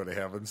got to go to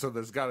heaven. So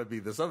there's got to be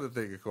this other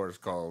thing, of course,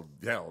 called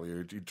hell,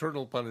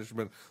 eternal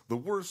punishment, the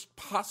worst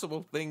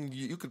possible thing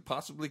you could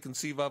possibly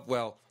conceive of.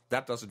 Well,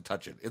 that doesn't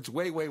touch it. It's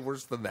way, way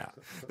worse than that.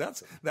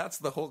 That's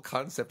the whole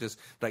concept, is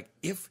like,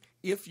 if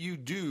you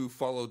do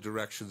follow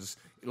directions,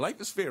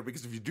 life is fair,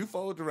 because if you do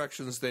follow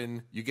directions,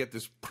 then you get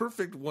this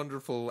perfect,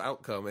 wonderful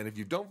outcome. And if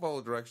you don't follow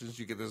directions,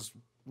 you get this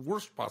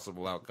worst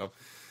possible outcome.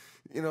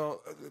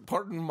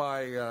 Pardon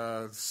my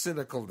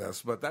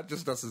cynicalness, but that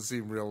just doesn't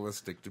seem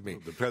realistic to me.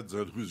 It depends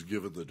on who's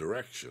given the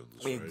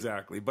directions. Right?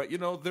 Exactly. But,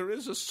 there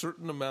is a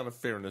certain amount of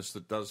fairness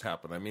that does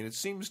happen. I mean, it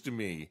seems to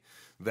me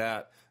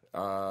that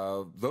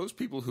those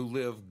people who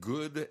live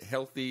good,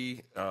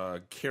 healthy,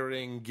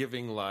 caring,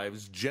 giving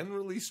lives,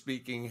 generally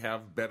speaking,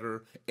 have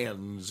better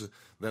ends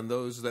than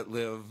those that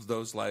live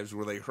those lives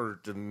where they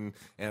hurt and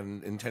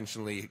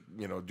intentionally,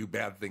 do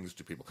bad things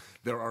to people.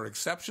 There are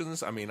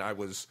exceptions. I mean, I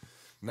was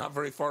not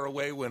very far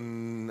away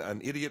when an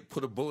idiot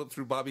put a bullet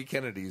through Bobby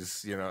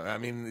Kennedy's. There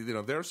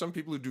are some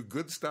people who do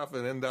good stuff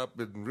and end up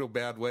in real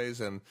bad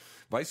ways, and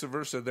vice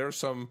versa. There are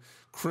some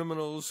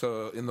criminals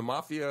in the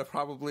mafia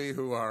probably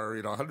who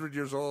are 100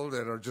 years old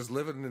and are just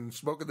living and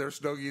smoking their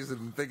stogies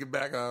and thinking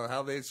back on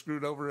how they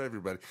screwed over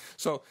everybody.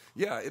 So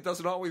yeah, it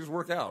doesn't always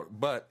work out,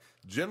 but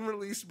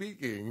generally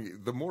speaking,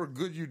 the more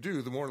good you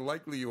do, the more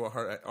likely you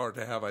are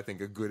to have, I think,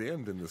 a good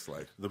end in this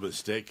life. The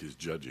mistake is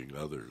judging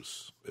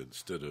others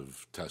instead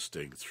of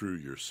testing through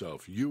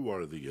yourself. You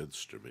are the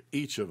instrument.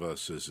 Each of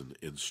us is an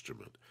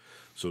instrument.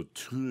 So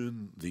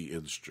tune the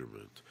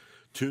instrument.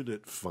 Tune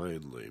it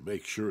finely.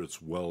 Make sure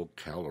it's well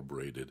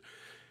calibrated,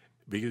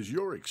 because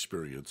your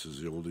experience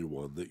is the only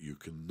one that you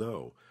can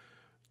know.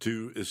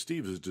 To, as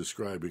Steve is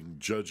describing,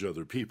 judge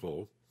other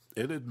people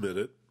and admit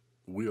it.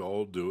 We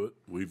all do it.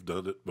 We've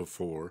done it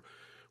before.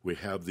 We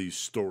have these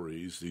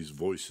stories, these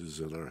voices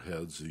in our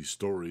heads, these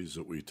stories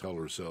that we tell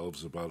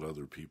ourselves about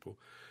other people.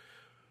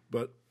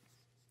 But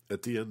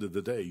at the end of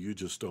the day, you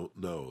just don't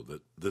know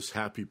that this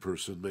happy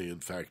person may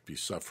in fact be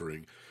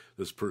suffering.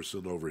 This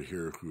person over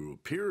here who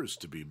appears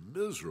to be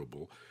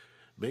miserable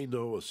may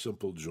know a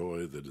simple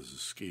joy that has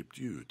escaped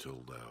you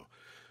till now.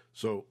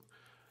 So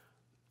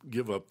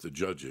give up the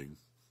judging.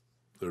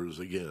 There's,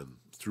 again,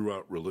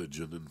 throughout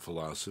religion and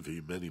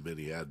philosophy, many,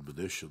 many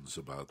admonitions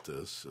about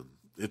this, and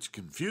it's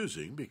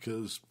confusing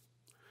because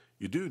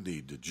you do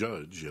need to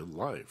judge in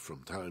life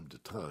from time to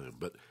time,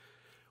 but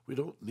we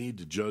don't need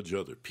to judge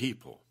other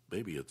people.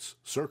 Maybe it's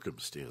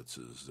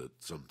circumstances that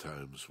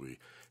sometimes we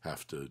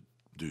have to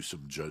do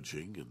some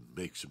judging and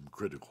make some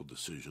critical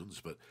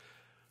decisions, but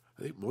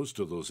I think most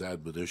of those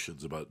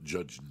admonitions about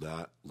judge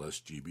not,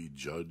 lest ye be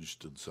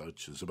judged and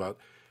such, is about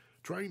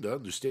trying to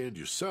understand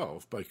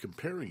yourself by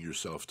comparing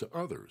yourself to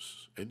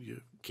others, and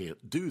you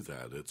can't do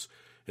that.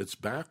 It's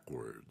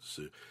backwards.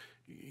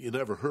 You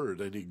never heard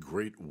any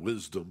great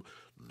wisdom,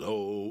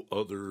 know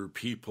other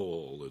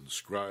people,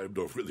 inscribed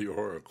over the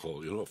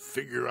oracle,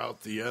 figure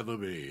out the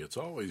enemy. It's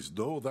always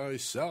know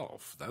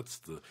thyself.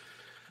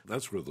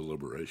 That's where the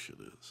liberation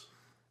is.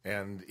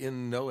 And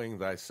in knowing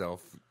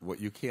thyself, what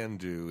you can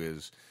do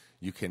is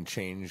you can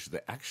change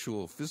the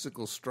actual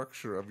physical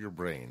structure of your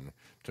brain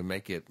to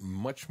make it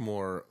much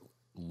more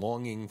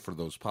longing for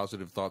those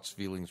positive thoughts,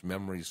 feelings,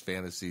 memories,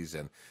 fantasies,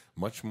 and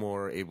much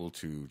more able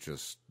to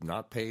just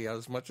not pay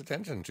as much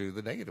attention to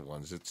the negative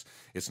ones.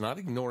 It's not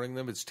ignoring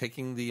them. It's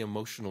taking the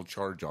emotional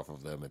charge off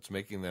of them. It's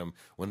making them,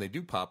 when they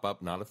do pop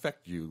up, not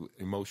affect you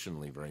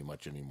emotionally very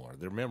much anymore.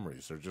 They're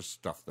memories. They're just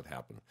stuff that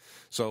happen.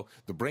 So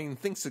the brain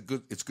thinks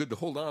it's good to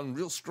hold on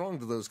real strong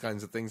to those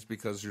kinds of things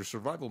because your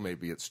survival may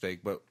be at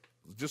stake, but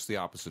just the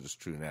opposite is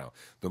true now.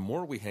 The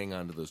more we hang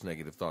on to those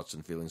negative thoughts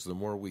and feelings, the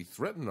more we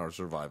threaten our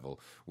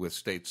survival with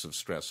states of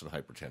stress and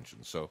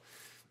hypertension. So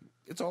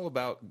it's all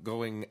about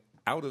going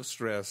out of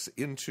stress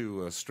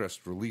into a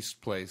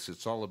stress-released place.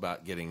 It's all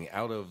about getting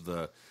out of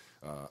the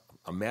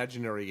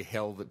imaginary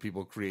hell that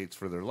people create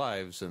for their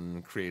lives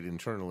and create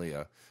internally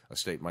a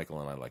state Michael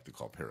and I like to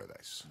call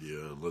paradise.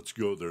 Yeah, let's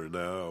go there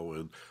now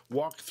and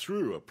walk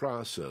through a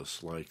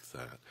process like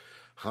that.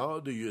 How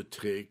do you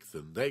take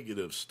the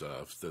negative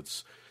stuff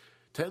that's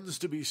tends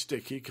to be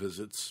sticky because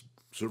it's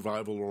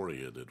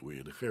survival-oriented. We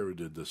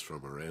inherited this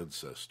from our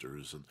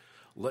ancestors, and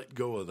let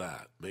go of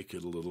that, make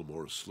it a little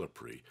more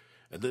slippery.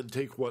 And then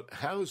take what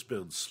has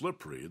been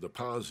slippery, the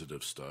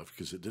positive stuff,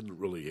 because it didn't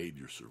really aid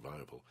your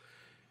survival,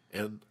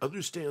 and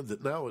understand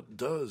that now it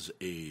does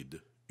aid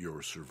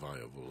your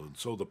survival. And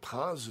so the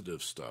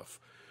positive stuff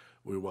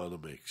we want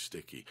to make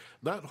sticky,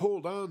 not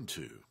hold on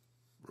to.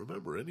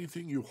 Remember,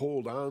 anything you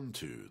hold on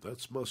to,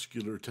 that's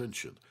muscular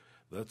tension,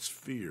 that's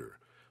fear.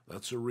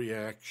 That's a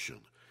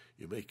reaction.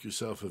 You make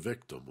yourself a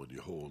victim when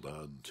you hold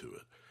on to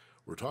it.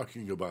 We're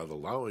talking about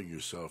allowing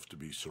yourself to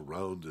be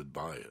surrounded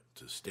by it,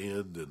 to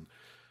stand in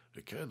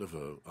a kind of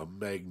a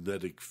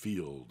magnetic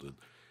field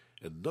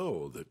and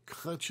know that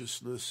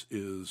consciousness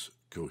is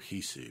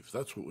cohesive.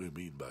 That's what we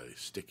mean by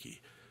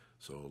sticky.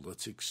 So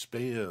let's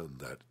expand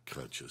that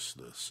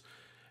consciousness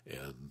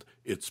and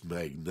its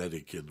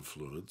magnetic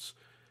influence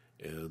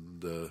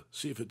and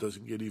see if it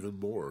doesn't get even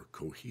more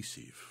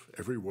cohesive,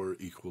 everywhere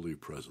equally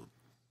present.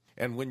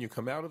 And when you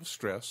come out of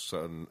stress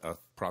and a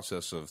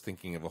process of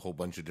thinking of a whole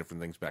bunch of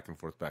different things back and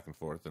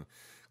forth, and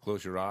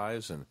close your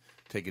eyes and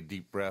take a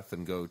deep breath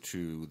and go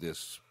to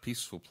this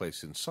peaceful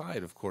place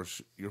inside, of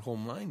course, your whole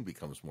mind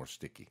becomes more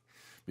sticky.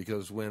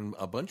 Because when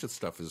a bunch of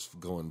stuff is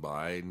going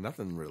by,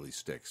 nothing really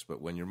sticks.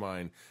 But when your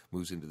mind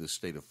moves into this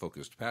state of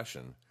focused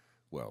passion,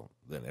 well,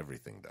 then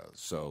everything does.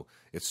 So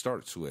it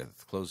starts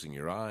with closing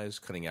your eyes,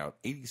 cutting out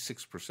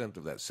 86%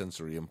 of that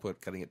sensory input,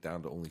 cutting it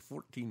down to only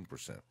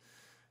 14%.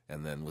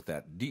 And then with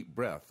that deep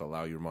breath,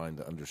 allow your mind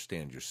to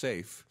understand you're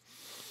safe.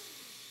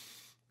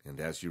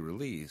 And as you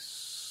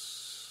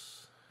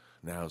release,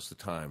 now's the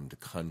time to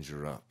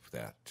conjure up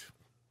that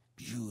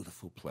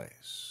beautiful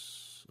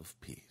place of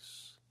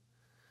peace.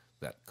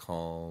 That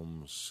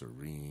calm,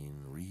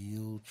 serene,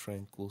 real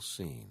tranquil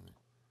scene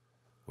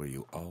where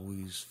you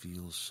always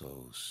feel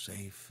so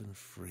safe and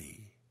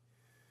free.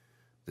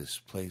 This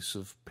place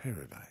of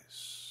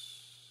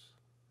paradise,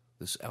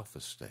 this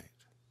alpha state,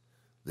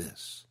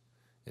 this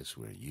is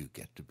where you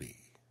get to be.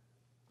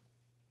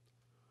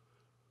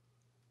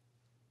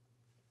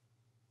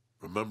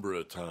 Remember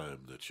a time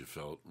that you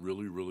felt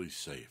really, really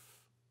safe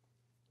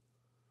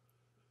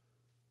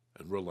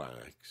and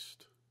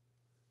relaxed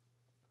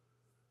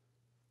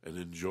and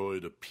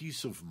enjoyed a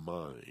peace of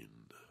mind.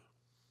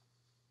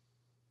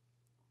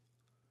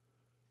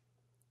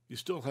 You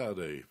still had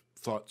a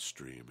thought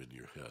stream in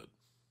your head,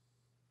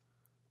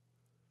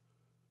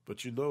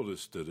 but you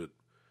noticed that it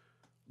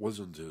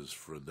wasn't as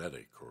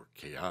frenetic or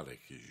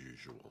chaotic as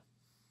usual,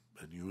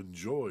 and you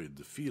enjoyed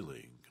the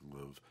feeling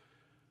of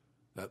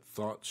that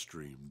thought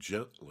stream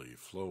gently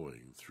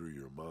flowing through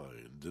your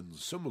mind, and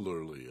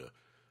similarly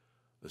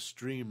a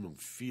stream of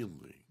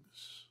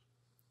feelings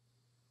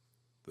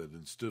that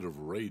instead of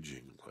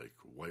raging like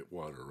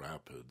whitewater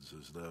rapids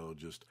is now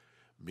just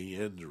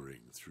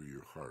meandering through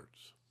your heart.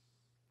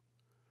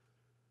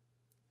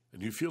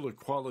 And you feel a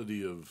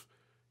quality of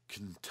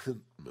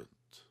contentment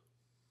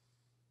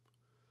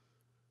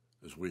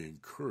as we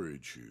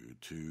encourage you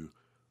to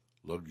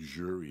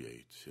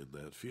luxuriate in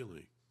that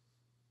feeling.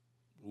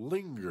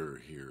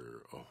 linger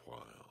here a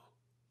while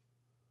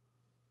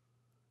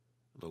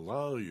and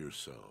allow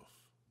yourself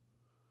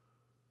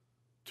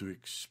to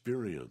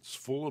experience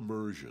full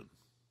immersion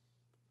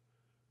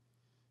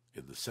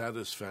in the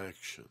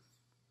satisfaction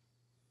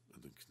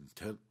and the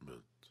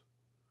contentment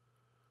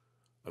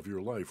of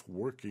your life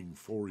working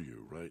for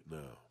you right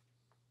now,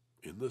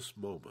 in this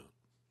moment,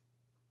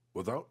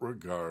 without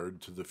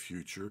regard to the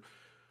future,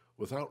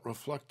 without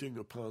reflecting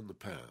upon the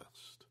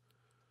past.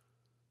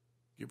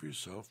 Give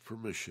yourself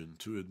permission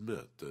to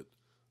admit that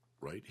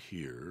right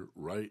here,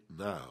 right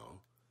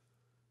now,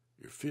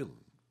 you're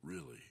feeling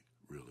really,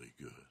 really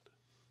good.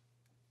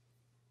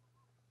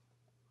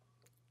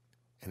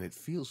 And it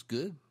feels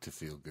good to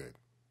feel good.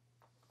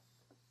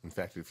 In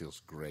fact, it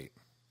feels great.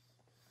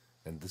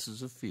 And this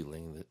is a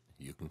feeling that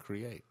you can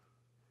create.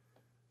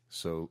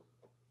 So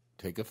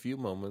take a few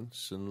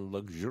moments and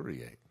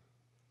luxuriate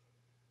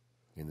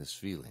in this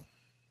feeling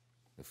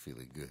of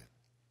feeling good.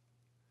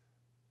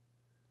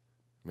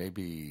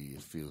 Maybe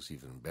it feels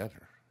even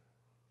better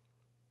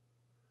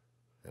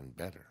and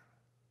better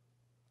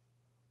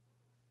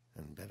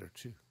and better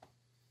too.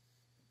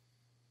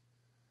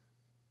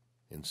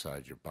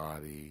 Inside your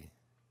body,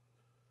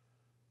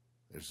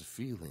 there's a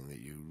feeling that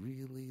you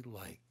really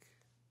like.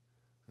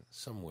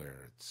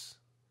 Somewhere it's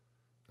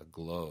a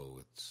glow,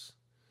 it's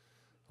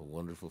a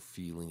wonderful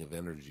feeling of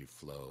energy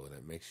flow, and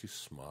it makes you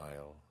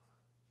smile.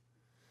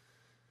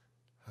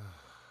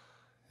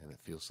 And it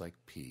feels like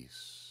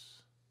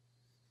peace.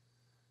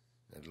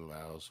 It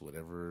allows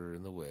whatever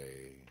in the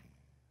way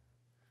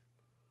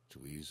to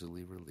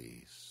easily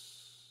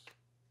release.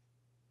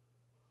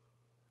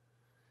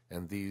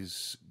 And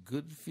these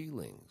good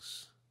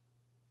feelings,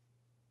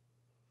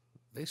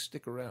 they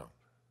stick around.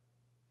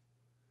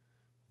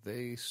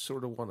 They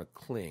sort of want to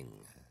cling.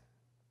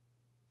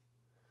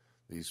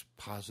 These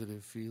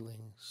positive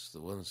feelings,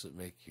 the ones that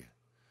make you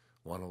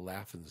want to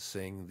laugh and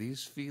sing,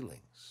 these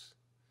feelings,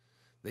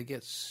 they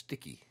get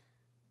sticky.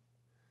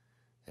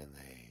 And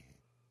they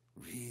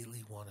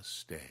really want to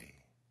stay.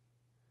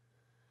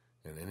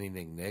 And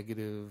anything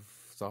negative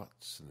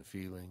thoughts and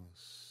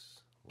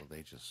feelings, well,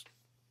 they just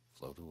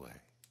float away.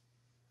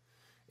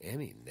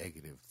 Any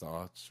negative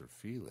thoughts or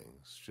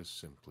feelings just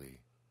simply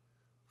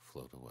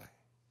float away.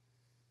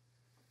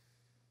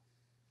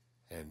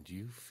 And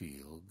you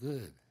feel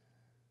good.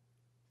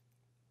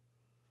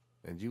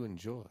 And you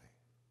enjoy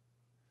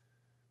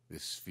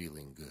this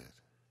feeling good.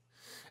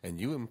 And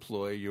you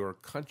employ your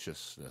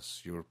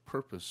consciousness, your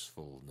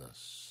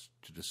purposefulness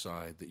to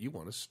decide that you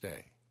want to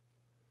stay.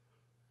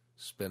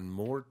 Spend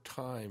more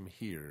time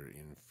here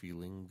in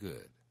feeling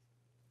good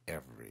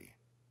every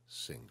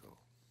single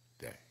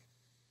day.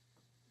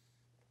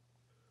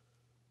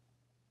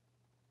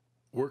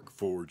 Work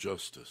for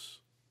justice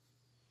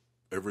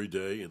every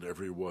day in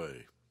every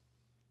way.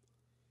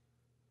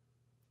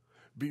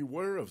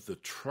 Beware of the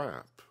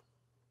trap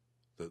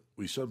that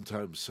we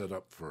sometimes set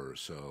up for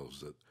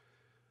ourselves that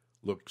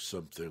looks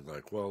something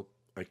like, well,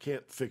 I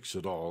can't fix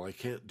it all, I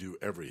can't do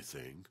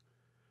everything,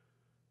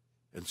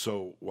 and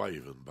so why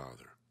even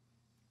bother?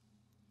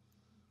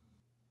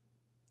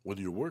 When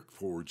you work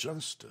for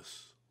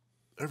justice,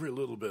 every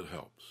little bit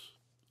helps.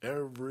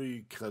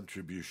 Every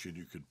contribution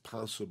you could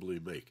possibly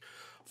make.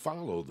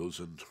 Follow those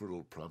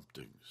internal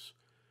promptings.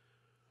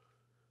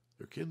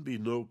 There can be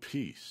no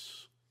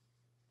peace,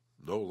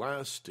 no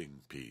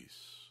lasting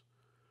peace,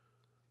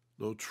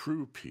 no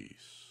true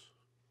peace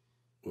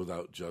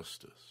without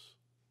justice.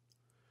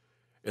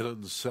 It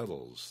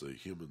unsettles the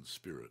human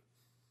spirit.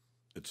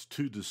 It's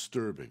too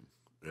disturbing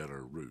at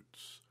our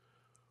roots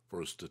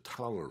for us to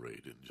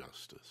tolerate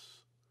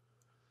injustice.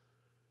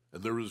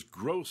 And there is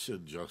gross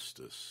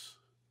injustice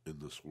in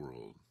this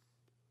world.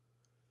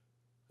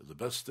 And the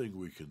best thing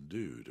we can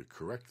do to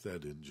correct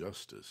that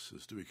injustice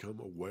is to become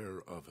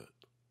aware of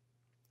it.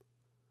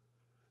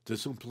 To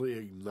simply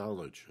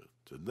acknowledge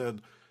it, and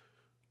then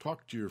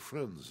talk to your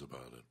friends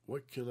about it.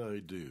 What can I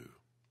do?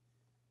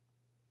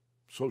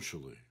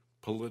 Socially,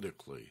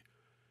 politically,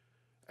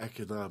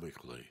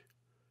 economically,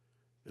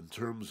 in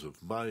terms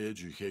of my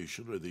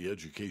education or the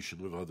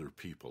education of other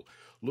people.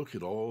 Look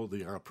at all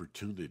the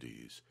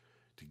opportunities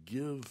to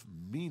give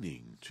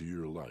meaning to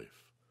your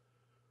life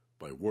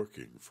by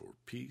working for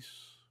peace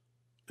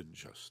and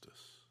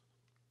justice.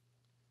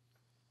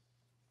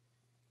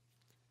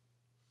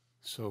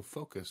 So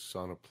focus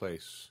on a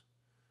place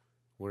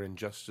where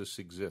injustice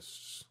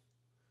exists,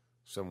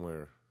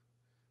 somewhere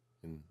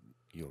in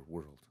your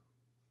world.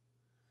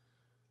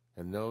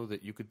 And know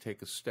that you could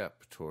take a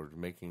step toward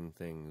making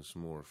things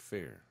more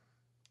fair.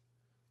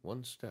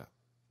 One step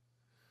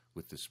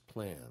with this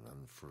plan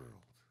unfurled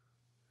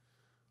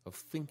of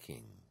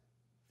thinking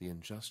the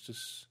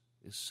injustice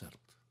is settled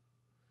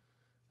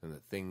and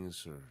that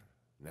things are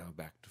now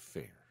back to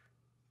fair.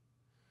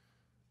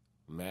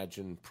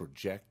 Imagine,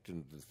 project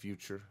into the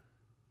future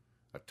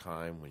a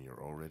time when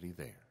you're already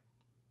there.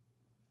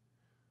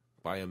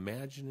 By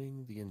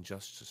imagining the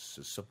injustice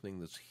as something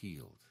that's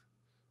healed,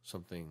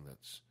 something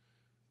that's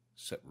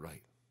set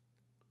right,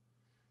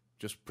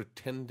 just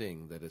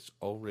pretending that it's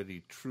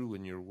already true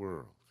in your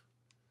world,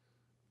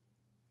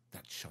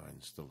 that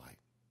shines the light.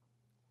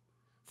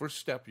 First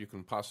step you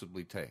can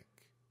possibly take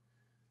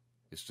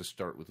is to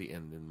start with the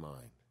end in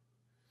mind.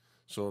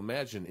 So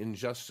imagine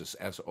injustice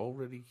as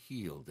already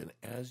healed, and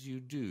as you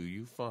do,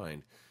 you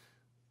find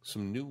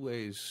some new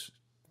ways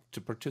to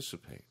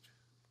participate,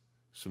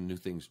 some new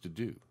things to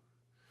do,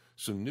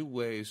 some new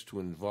ways to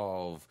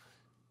involve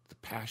the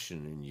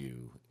passion in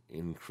you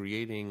in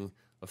creating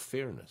a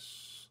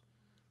fairness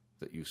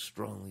that you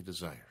strongly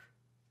desire.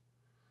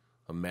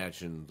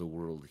 Imagine the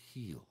world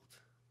healed,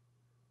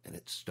 and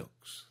it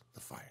stokes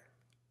the fire.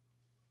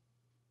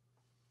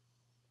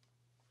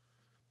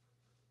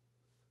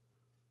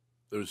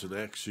 There's an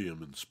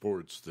axiom in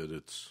sports that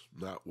it's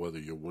not whether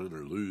you win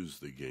or lose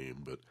the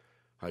game, but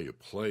how you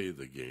play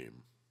the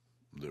game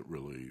that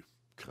really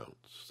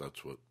counts.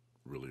 That's what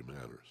really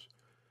matters.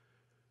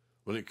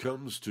 When it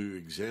comes to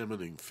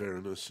examining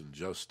fairness and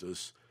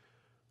justice,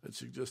 I'd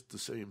suggest the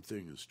same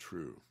thing is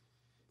true.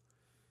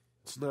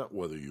 It's not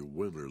whether you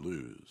win or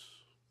lose.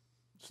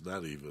 It's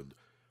not even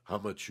how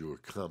much you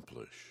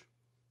accomplish.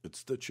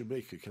 It's that you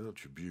make a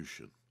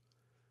contribution,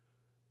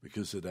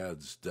 because it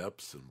adds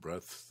depth and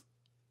breadth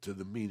to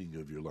the meaning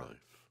of your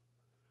life.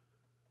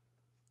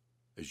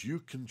 As you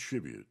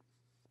contribute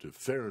to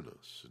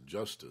fairness and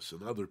justice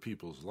in other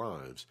people's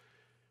lives,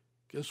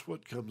 guess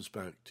what comes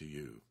back to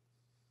you?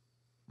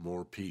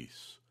 More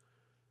peace,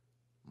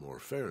 more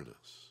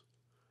fairness,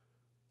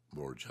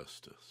 more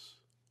justice,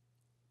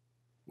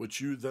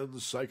 which you then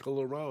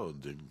cycle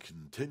around and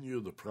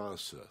continue the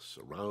process.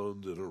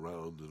 Around and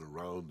around and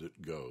around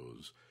it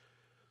goes.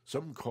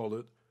 Some call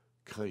it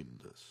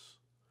kindness.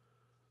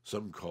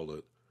 Some call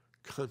it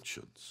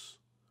conscience.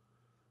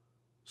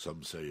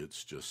 Some say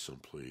it's just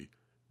simply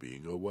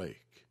being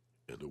awake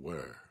and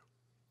aware.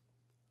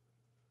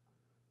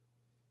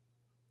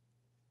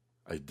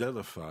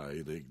 Identify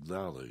and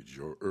acknowledge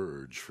your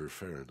urge for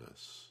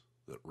fairness,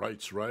 that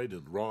right's right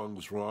and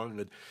wrong's wrong,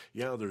 and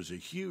yeah, there's a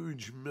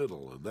huge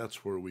middle, and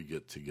that's where we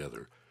get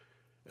together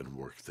and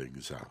work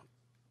things out,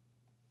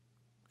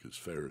 because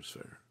fair is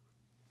fair.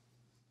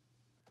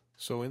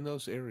 So in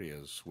those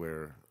areas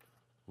where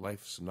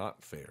life's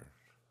not fair,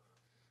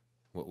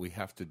 what we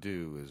have to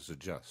do is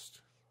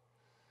adjust.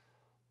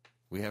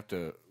 We have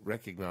to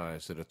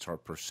recognize that it's our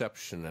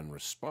perception and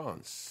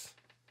response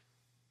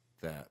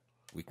that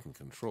we can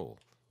control.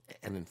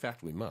 And in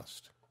fact, we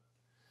must.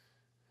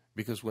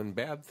 Because when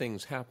bad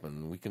things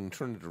happen, we can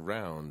turn it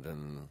around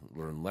and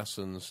learn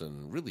lessons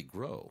and really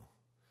grow.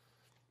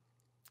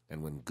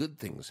 And when good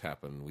things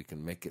happen, we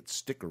can make it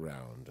stick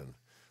around and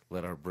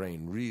let our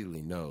brain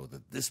really know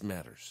that this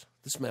matters.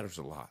 This matters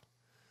a lot.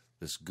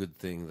 This good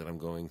thing that I'm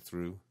going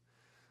through,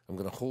 I'm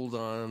going to hold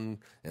on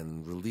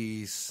and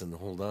release and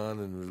hold on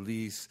and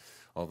release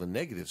all the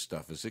negative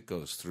stuff as it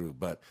goes through.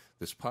 But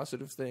this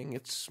positive thing,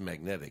 it's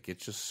magnetic. It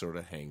just sort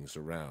of hangs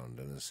around.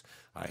 And as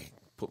I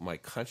put my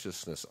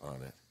consciousness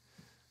on it,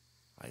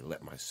 I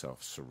let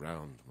myself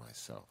surround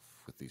myself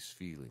with these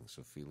feelings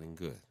of feeling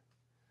good.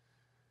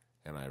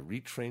 And I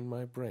retrain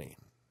my brain.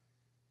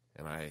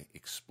 And I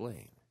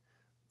explain,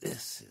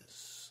 this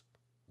is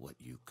what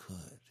you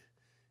could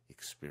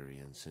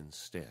experience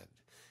instead.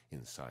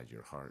 Inside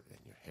your heart and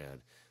your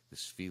head,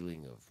 this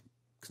feeling of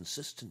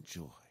consistent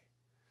joy.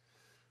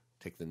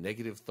 Take the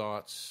negative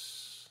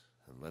thoughts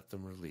and let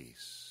them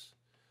release.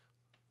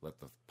 Let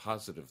the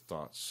positive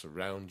thoughts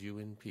surround you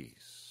in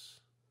peace.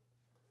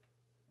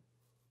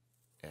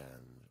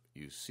 And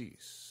you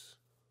cease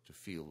to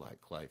feel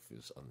like life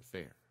is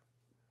unfair,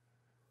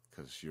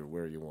 because you're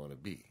where you want to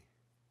be,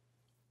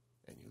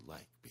 and you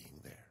like being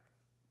there.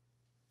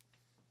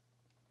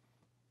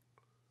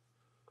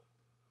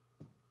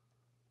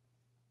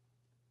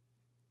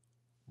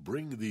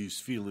 Bring these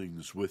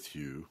feelings with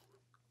you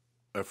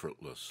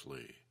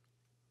effortlessly.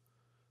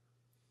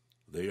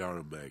 They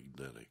are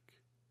magnetic.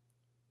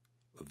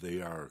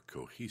 They are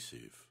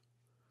cohesive.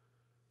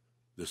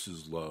 This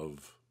is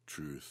love,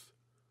 truth,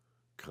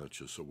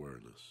 conscious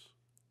awareness.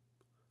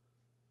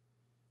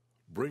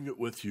 Bring it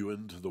with you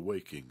into the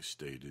waking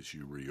state as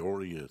you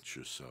reorient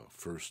yourself,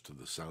 first to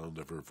the sound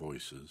of her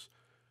voices,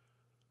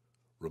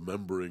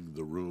 remembering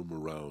the room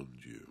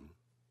around you.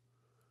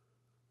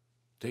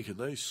 Take a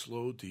nice,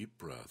 slow, deep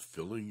breath,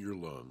 filling your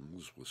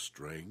lungs with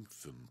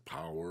strength and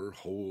power.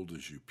 Hold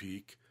as you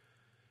peak.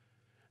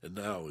 And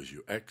now, as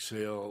you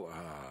exhale,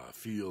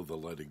 feel the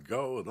letting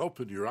go and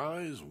open your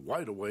eyes,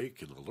 wide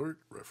awake and alert,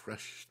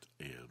 refreshed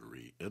and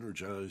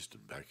re-energized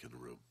and back in the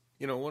room.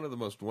 You know, one of the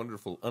most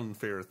wonderful,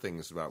 unfair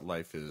things about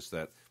life is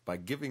that by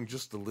giving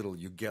just a little,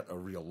 you get a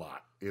real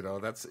lot. You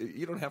know,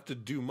 you don't have to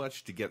do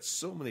much to get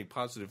so many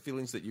positive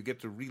feelings that you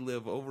get to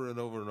relive over and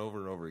over and over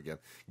and over again.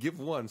 Give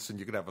once, and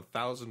you can have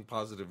 1,000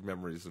 positive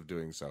memories of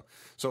doing so.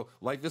 So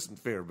life isn't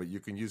fair, but you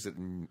can use it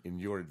in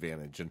your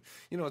advantage. And,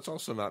 you know, it's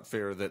also not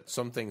fair that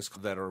some things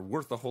that are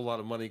worth a whole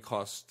lot of money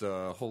cost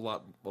a whole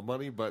lot of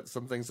money, but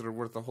some things that are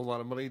worth a whole lot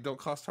of money don't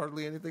cost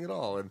hardly anything at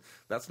all. And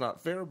that's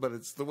not fair, but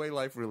it's the way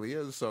life really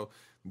is. So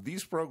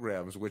these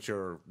programs, which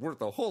are worth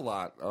a whole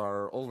lot,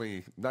 are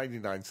only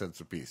 99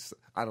 cents a piece.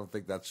 I don't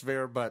think that's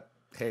fair, but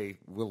hey,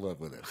 we'll live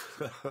with it.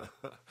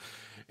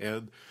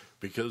 And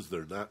because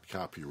they're not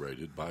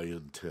copyrighted by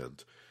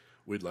intent,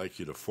 we'd like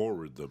you to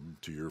forward them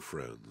to your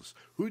friends.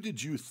 Who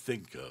did you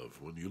think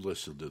of when you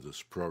listened to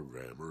this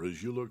program? Or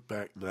as you look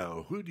back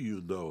now, who do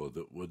you know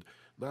that would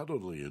not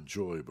only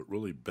enjoy but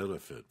really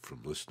benefit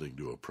from listening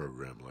to a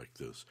program like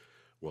this?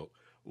 Well,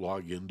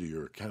 log into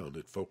your account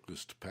at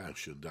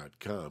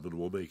focusedpassion.com and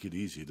we'll make it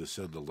easy to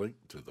send a link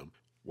to them.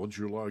 Once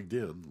you're logged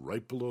in,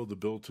 right below the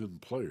built-in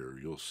player,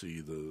 you'll see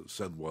the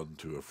Send One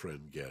to a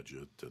Friend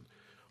gadget. And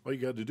all you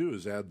got to do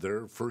is add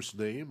their first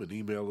name and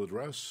email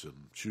address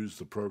and choose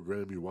the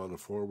program you want to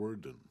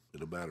forward, and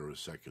in a matter of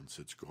seconds,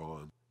 it's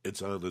gone.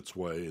 It's on its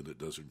way, and it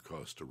doesn't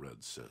cost a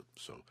red cent.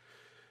 So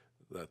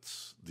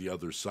that's the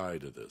other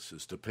side of this,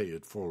 is to pay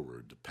it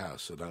forward, to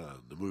pass it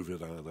on, to move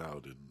it on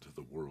out into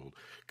the world.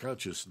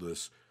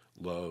 Consciousness,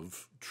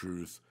 love,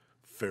 truth,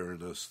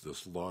 fairness,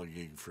 this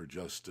longing for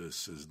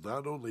justice is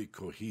not only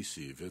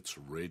cohesive, it's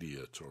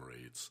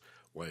radiatory. It's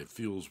why it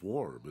feels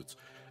warm. It's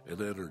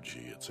an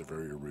energy. It's a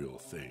very real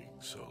thing.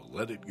 So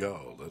let it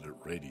go. Let it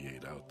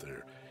radiate out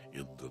there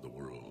into the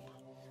world.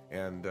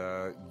 And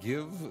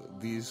give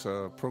these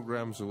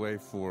programs away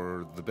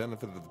for the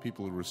benefit of the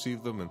people who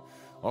receive them, and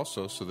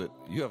also so that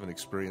you have an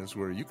experience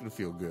where you can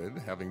feel good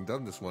having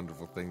done this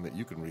wonderful thing that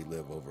you can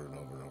relive over and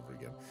over and over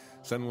again.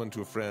 Send one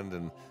to a friend,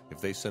 and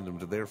if they send them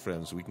to their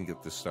friends, we can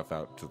get this stuff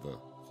out to the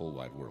whole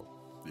wide world.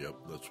 Yep,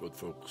 that's what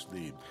folks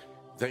need.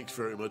 Thanks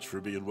very much for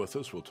being with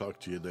us. We'll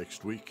talk to you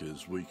next week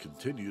as we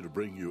continue to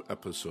bring you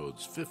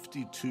episodes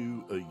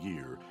 52 a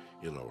year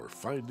in our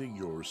Finding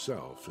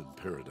Yourself in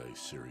Paradise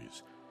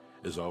series.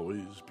 As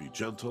always, be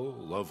gentle,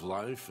 love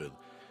life, and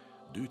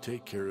do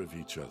take care of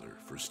each other.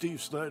 For Steve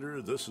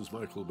Snyder, this is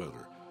Michael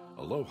Benner.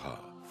 Aloha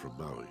from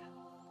Maui.